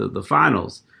semis, the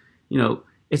finals.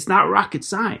 It's not rocket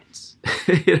science,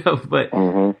 but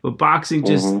boxing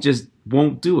just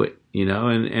won't do it,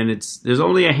 and there's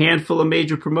only a handful of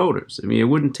major promoters. I mean, it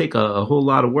wouldn't take a whole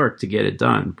lot of work to get it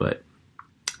done, but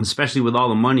especially with all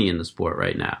the money in the sport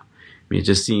right now, I mean, it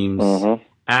just seems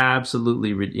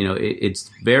absolutely,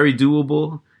 it's very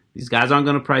doable. These guys aren't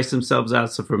going to price themselves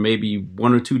out. So for maybe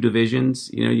 1 or 2 divisions,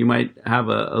 you might have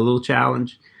a little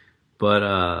challenge.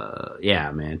 But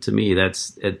yeah, man, to me,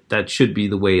 that should be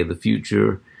the way of the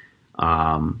future.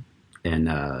 I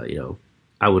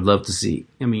would love to see.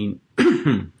 I mean,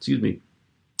 excuse me.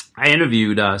 I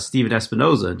interviewed Steven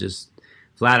Espinoza, just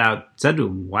flat out said to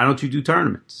him, "Why don't you do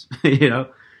tournaments?"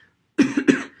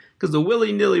 Because the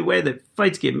willy-nilly way that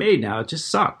fights get made now, it just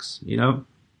sucks.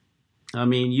 I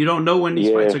mean, you don't know when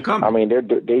these fights are coming. I mean,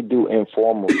 they do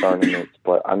informal tournaments,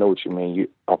 but I know what you mean.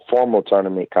 A formal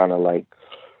tournament kind of like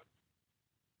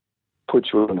puts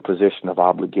you in a position of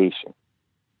obligation,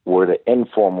 where the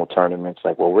informal tournaments,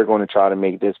 like, well, we're going to try to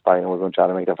make this fight and we're going to try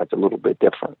to make that fight a little bit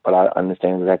different. But I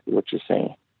understand exactly what you're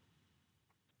saying.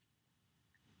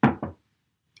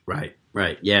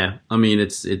 Right. Yeah. I mean,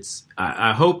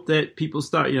 I hope that people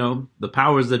start, the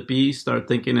powers that be start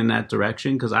thinking in that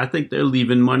direction, because I think they're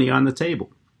leaving money on the table.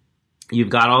 You've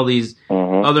got all these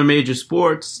other major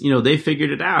sports, they figured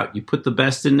it out. You put the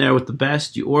best in there with the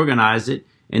best, you organize it,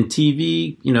 and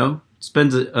TV,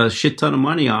 spends a shit ton of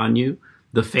money on you.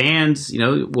 The fans,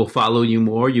 will follow you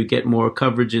more. You get more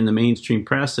coverage in the mainstream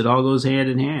press. It all goes hand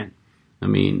in hand. I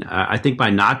mean, I think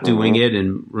by not doing it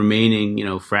and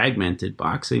remaining, fragmented,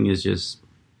 boxing is just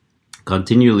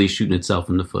continually shooting itself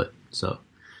in the foot. So,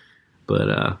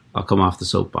 but I'll come off the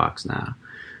soapbox now.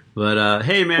 But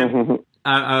hey, man,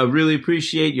 I really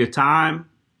appreciate your time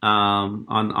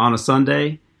on a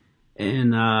Sunday,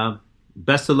 and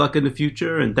best of luck in the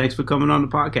future. And thanks for coming on the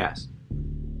podcast.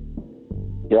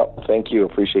 Yep, thank you.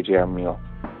 Appreciate you having me on.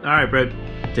 All right, Brett.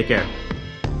 Take care.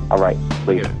 All right,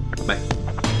 later. Bye.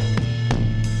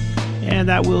 And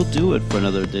that will do it for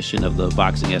another edition of the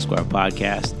Boxing Esquire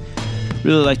podcast.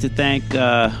 Really like to thank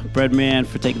Breadman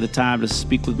for taking the time to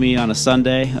speak with me on a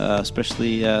Sunday,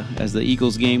 especially as the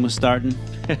Eagles game was starting.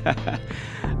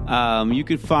 You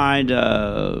could find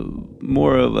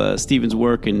more of Steven's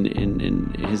work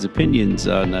and his opinions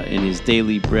in his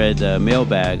Daily Bread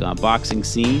mailbag on Boxing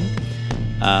Scene.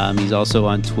 He's also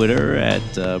on Twitter at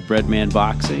Breadman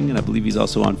Boxing, and I believe he's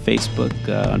also on Facebook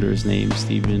under his name,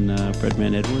 Steven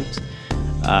Breadman Edwards.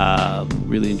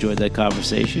 Really enjoyed that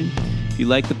conversation. If you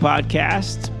like the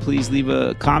podcast, please leave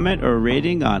a comment or a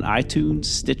rating on iTunes,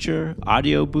 Stitcher,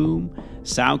 Audio Boom,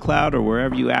 SoundCloud, or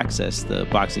wherever you access the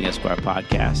Boxing Esquire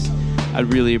podcast.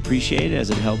 I'd really appreciate it,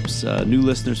 as it helps new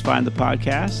listeners find the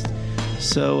podcast.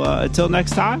 So until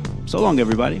next time, so long,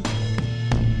 everybody.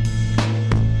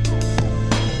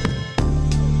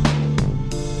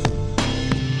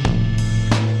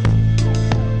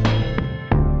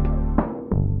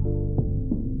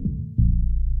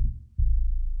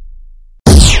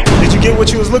 Get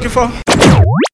what you was looking for?